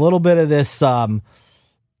 A little bit of this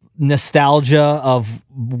nostalgia of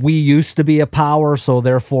we used to be a power, so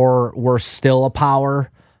therefore we're still a power,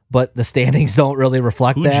 but the standings don't really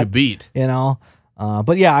reflect Who'd that. you beat?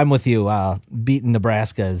 But yeah, I'm with you. Beating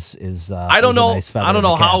Nebraska is I don't is a know. nice feather I don't in the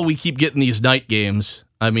know how cap. we keep getting these night games.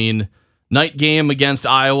 I mean, night game against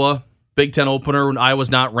Iowa, Big Ten opener when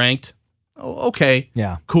Iowa's not ranked. Oh, okay.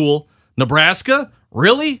 Yeah. Cool. Nebraska?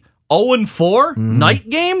 Really? 0-4? Mm-hmm. Night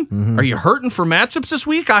game? Are you hurting for matchups this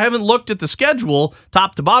week? I haven't looked at the schedule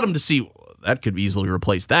top to bottom to see. That could easily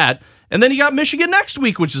replace that. And then you got Michigan next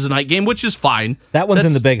week, which is a night game, which is fine. That one's in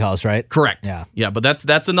That's- the big house, right? Correct. Yeah, but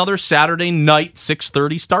that's another Saturday night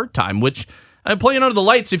 6:30 start time, which I'm playing under the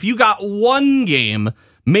lights. If you got one game,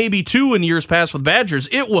 maybe two in years past with Badgers,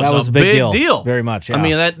 it was, That was a big deal. Very much, yeah. I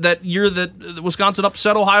mean, that year that Wisconsin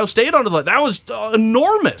upset Ohio State under the light, that was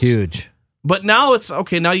enormous. Huge. But now it's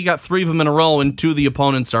okay. Now you got three of them in a row, and two of the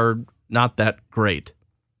opponents are not that great.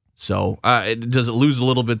 So does it lose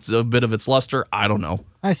a bit of its luster? I don't know.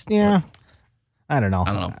 I don't know. I don't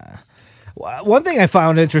know. One thing I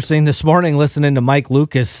found interesting this morning, listening to Mike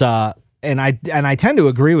Lucas, and I tend to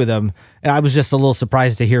agree with him. And I was just a little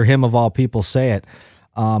surprised to hear him of all people say it.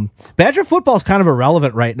 Badger football is kind of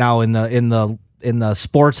irrelevant right now in the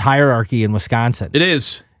sports hierarchy in Wisconsin. It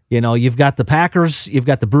is. You know, you've got the Packers, you've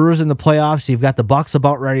got the Brewers in the playoffs, you've got the Bucks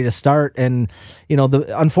about ready to start, and you know,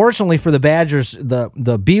 unfortunately for the Badgers, the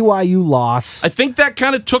BYU loss, I think that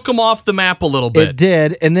kind of took them off the map a little bit. it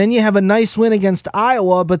did, and then you have a nice win against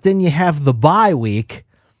Iowa, but then you have the bye week,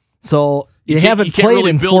 so you can't played really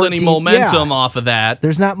in build 14 any momentum yeah. off of that.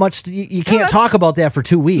 There's not much. You can't that's- talk about that for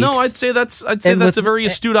 2 weeks. No, I'd say that's And a very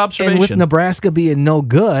astute observation. And with Nebraska being no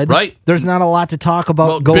good, Right. there's not a lot to talk about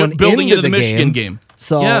Well, going building into the game. Michigan game.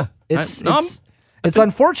 So Yeah. it's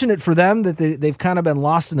unfortunate for them that they've kind of been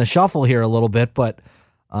lost in the shuffle here a little bit. But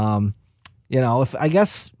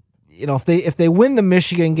if they win the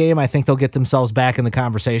Michigan game, I think they'll get themselves back in the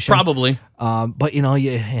conversation. Probably. But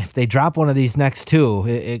if they drop one of these next two,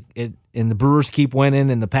 and the Brewers keep winning,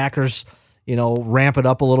 and the Packers, ramp it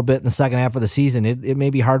up a little bit in the second half of the season, it may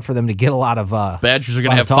be hard for them to get a lot of. Badgers are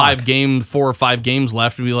going to have 4 or 5 games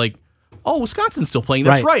left and be like, oh, Wisconsin's still playing.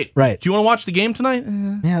 That's right. Right. Do you want to watch the game tonight?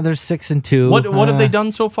 Yeah, they're 6-2. What have they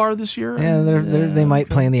done so far this year? Yeah, they might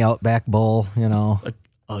play in the Outback Bowl.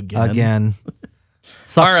 Again.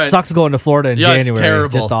 Sucks, All right. sucks going to Florida in January. It's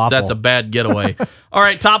terrible. Just awful. That's a bad getaway. All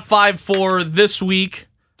right, top 5 for this week.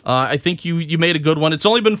 I think you made a good one. It's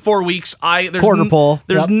only been 4 weeks. Quarter poll.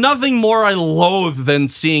 There's Yep. nothing more I loathe than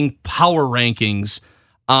seeing power rankings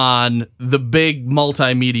on the big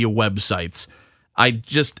multimedia websites. I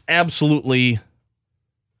just absolutely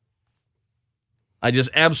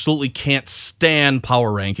can't stand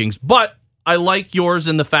power rankings. But I like yours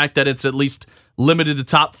in the fact that it's at least limited to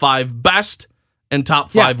top 5 best and top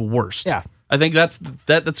 5 worst. Yeah. I think that's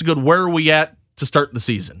a good. Where are we at to start the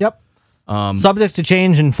season? Yep. Subject to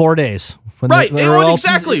change in 4 days. Right.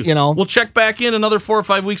 Exactly. We'll We'll check back in another 4 or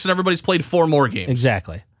 5 weeks and everybody's played 4 more games.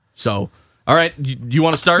 exactly. So, all right. Do you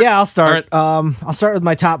want to start? Yeah, I'll start. All right. I'll start with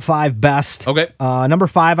my top 5 best. Okay. Number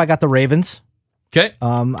 5, I got the Ravens. Okay.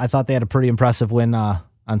 I thought they had a pretty impressive win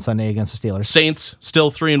on Sunday against the Steelers. Saints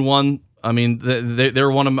still 3-1. I mean,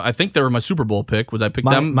 they're one of I think they were my Super Bowl pick. Would I pick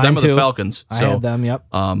them mine or the too. Falcons? I had them. Yep.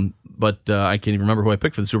 But I can't even remember who I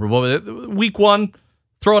picked for the Super Bowl. Week 1,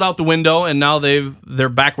 throw it out the window, and now they're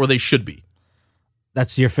back where they should be.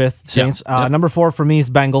 That's your 5th, Saints. Yeah. Number 4 for me is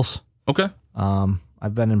Bengals. Okay.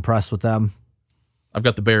 I've been impressed with them. I've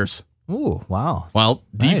got the Bears. Ooh, wow. Well,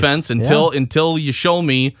 Nice. defense until you show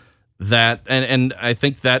me that, and I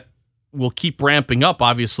think that will keep ramping up.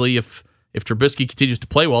 Obviously, if Trubisky continues to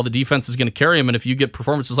play well, the defense is going to carry him, and if you get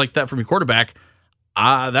performances like that from your quarterback,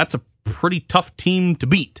 that's a pretty tough team to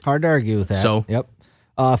beat. Hard to argue with that. So- yep.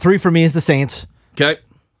 3 for me is the Saints. Okay.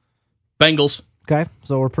 Bengals. Okay,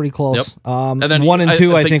 so we're pretty close. Yep. And then 1 and I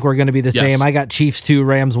 2, I think- think we're going to be the Yes. same. I got Chiefs 2,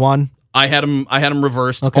 Rams 1. I had him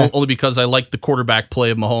reversed Okay. only because I like the quarterback play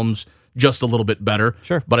of Mahomes just a little bit better.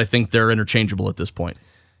 Sure. But I think they're interchangeable at this point.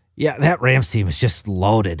 Yeah, that Rams team is just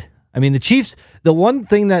loaded. I mean, the Chiefs. The one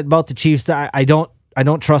thing about the Chiefs, I don't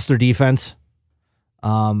trust their defense.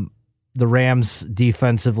 The Rams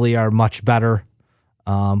defensively are much better.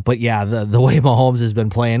 But yeah, the way Mahomes has been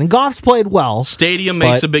playing, and Goff's played well. Stadium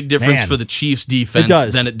makes But, a big difference man, for the Chiefs defense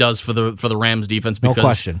does. than it does for the Rams defense. No Because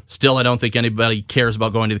question. still, I don't think anybody cares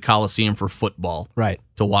about going to the Coliseum for football Right.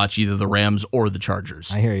 to watch either the Rams or the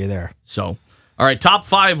Chargers. I hear you there. So, all right, top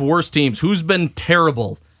 5 worst teams. Who's been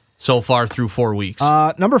terrible so far through 4 weeks?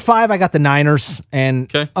 Number 5, I got the Niners, and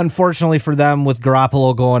Okay. unfortunately for them, with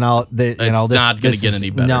Garoppolo going out, this not gonna get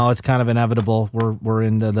any better. No, it's kind of inevitable. We're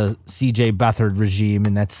into the CJ Beathard regime,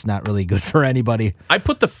 and that's not really good for anybody. I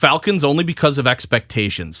put the Falcons only because of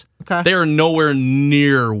expectations. Okay. They are nowhere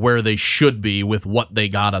near where they should be with what they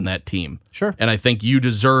got on that team. Sure. And I think you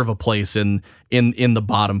deserve a place in the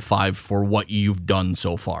bottom 5 for what you've done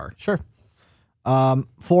so far. Sure.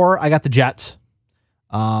 4, I got the Jets.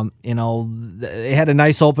 They had a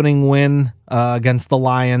nice opening win against the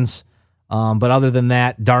Lions, but other than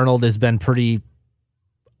that, Darnold has been pretty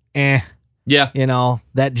Yeah.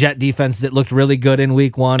 That Jet defense that looked really good in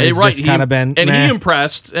week 1 has just kind of been and meh. he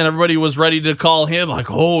impressed, and everybody was ready to call him like,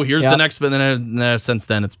 oh, here's the next. But then since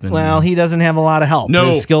then, it's been Well, he doesn't have a lot of help.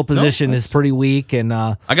 No. His skill position is pretty weak, and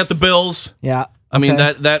I got the Bills. yeah. I mean,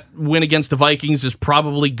 okay. that win against the Vikings is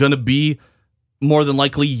probably going to be more than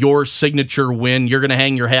likely your signature win. You're going to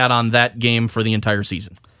hang your hat on that game for the entire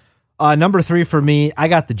season. Number 3 for me, I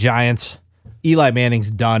got the Giants. Eli Manning's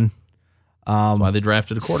done. That's why they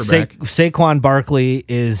drafted a quarterback. Saquon Barkley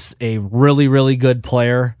is a really, really good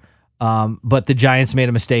player, but the Giants made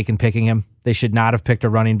a mistake in picking him. They should not have picked a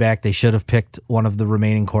running back. They should have picked one of the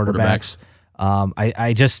remaining quarterbacks.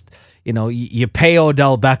 I just, you pay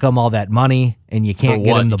Odell Beckham all that money, and you can't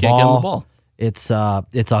get him the ball. It's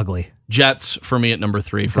ugly. Jets for me at number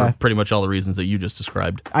 3 for Okay. pretty much all the reasons that you just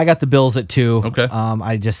described. I got the Bills at 2. Okay.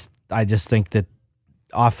 I just think that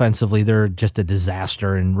offensively they're just a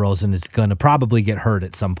disaster, and Rosen is going to probably get hurt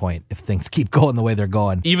at some point if things keep going the way they're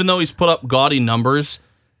going. Even though he's put up gaudy numbers,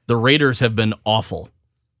 the Raiders have been awful.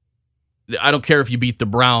 I don't care if you beat the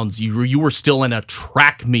Browns, you were still in a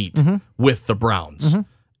track meet with the Browns.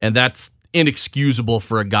 And that's inexcusable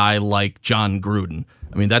for a guy like John Gruden.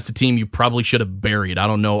 I mean, that's a team you probably should have buried. I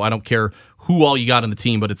don't know. I don't care who all you got on the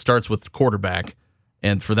team, but it starts with the quarterback.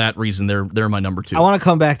 And for that reason, they're my number 2. I want to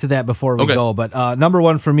come back to that before we go, but number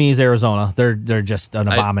 1 for me is Arizona. They're just an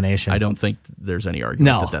abomination. I don't think there's any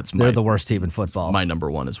argument that they're the worst team in football. My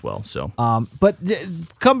number 1 as well. So, but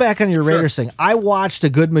come back on your Raiders thing. I watched a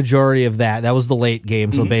good majority of that. That was the late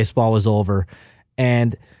game, so baseball was over,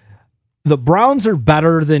 and the Browns are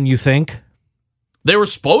better than you think. they were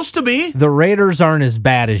supposed to be. The Raiders aren't as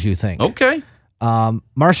bad as you think. Okay.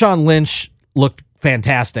 Marshawn Lynch looked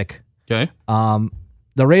fantastic. Okay.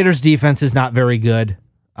 The Raiders' defense is not very good.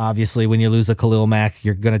 Obviously, when you lose a Khalil Mack,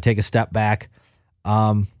 you're going to take a step back.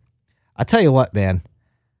 I'll tell you what, man.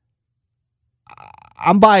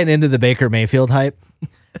 I'm buying into the Baker Mayfield hype.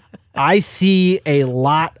 I see a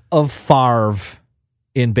lot of Favre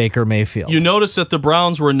in Baker Mayfield. You notice that the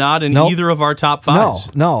Browns were not in either of our top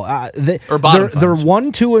 5s. No. Or bottom they're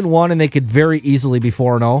 5s. 1-2-1, and they could very easily be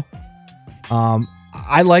 4-0.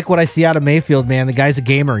 I like what I see out of Mayfield, man. The guy's a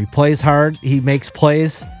gamer. He plays hard. He makes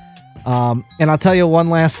plays. And I'll tell you one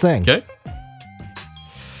last thing. Okay.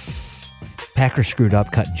 Packers screwed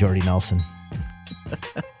up cutting Jordy Nelson.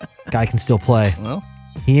 Guy can still play. Well,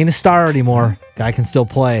 he ain't a star anymore. Guy can still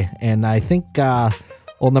play. And I think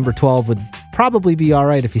old number 12 would probably be all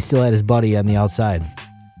right if he still had his buddy on the outside.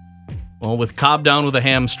 Well, with Cobb down with a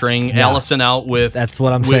hamstring, Allison out with that's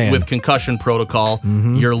what I'm saying. With concussion protocol,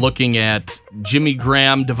 you're looking at Jimmy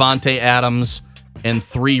Graham, Devontae Adams, and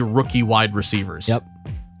 3 rookie wide receivers. Yep.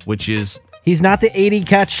 Which is he's not the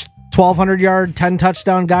 80-catch, 1,200-yard,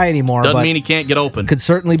 10-touchdown guy anymore. Doesn't but mean he can't get open. Could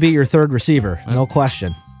certainly be your third receiver, no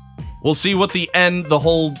question. We'll see what the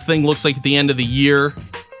whole thing looks like at the end of the year,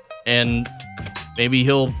 and maybe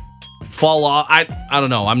he'll fall off. I don't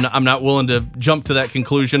know. I'm not willing to jump to that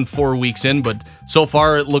conclusion 4 weeks in, but so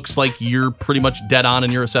far it looks like you're pretty much dead on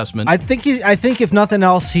in your assessment. I think if nothing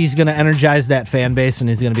else, he's going to energize that fan base, and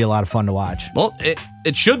he's going to be a lot of fun to watch. Well,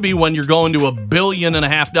 it should be when you're going to $1.5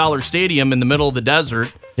 billion stadium in the middle of the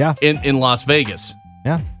desert. Yeah. In Las Vegas.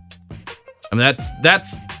 Yeah. I mean,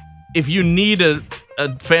 that's if you need a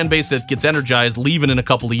fan base that gets energized leaving in a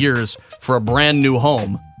couple of years for a brand new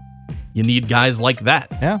home, you need guys like that.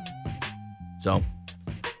 Yeah. So, all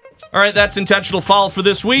right, that's Intentional Foul for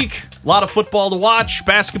this week. A lot of football to watch,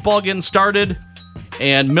 basketball getting started,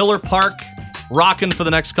 and Miller Park rocking for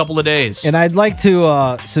the next couple of days. And I'd like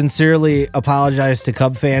to sincerely apologize to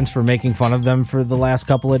Cub fans for making fun of them for the last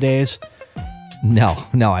couple of days. No,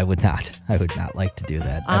 I would not. I would not like to do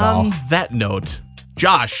that at all. On that note,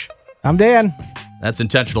 Josh. I'm Dan. That's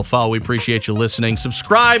Intentional Foul. We appreciate you listening.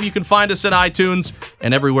 Subscribe. You can find us at iTunes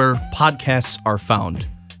and everywhere podcasts are found.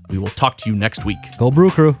 We will talk to you next week. Go Brew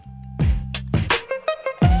Crew.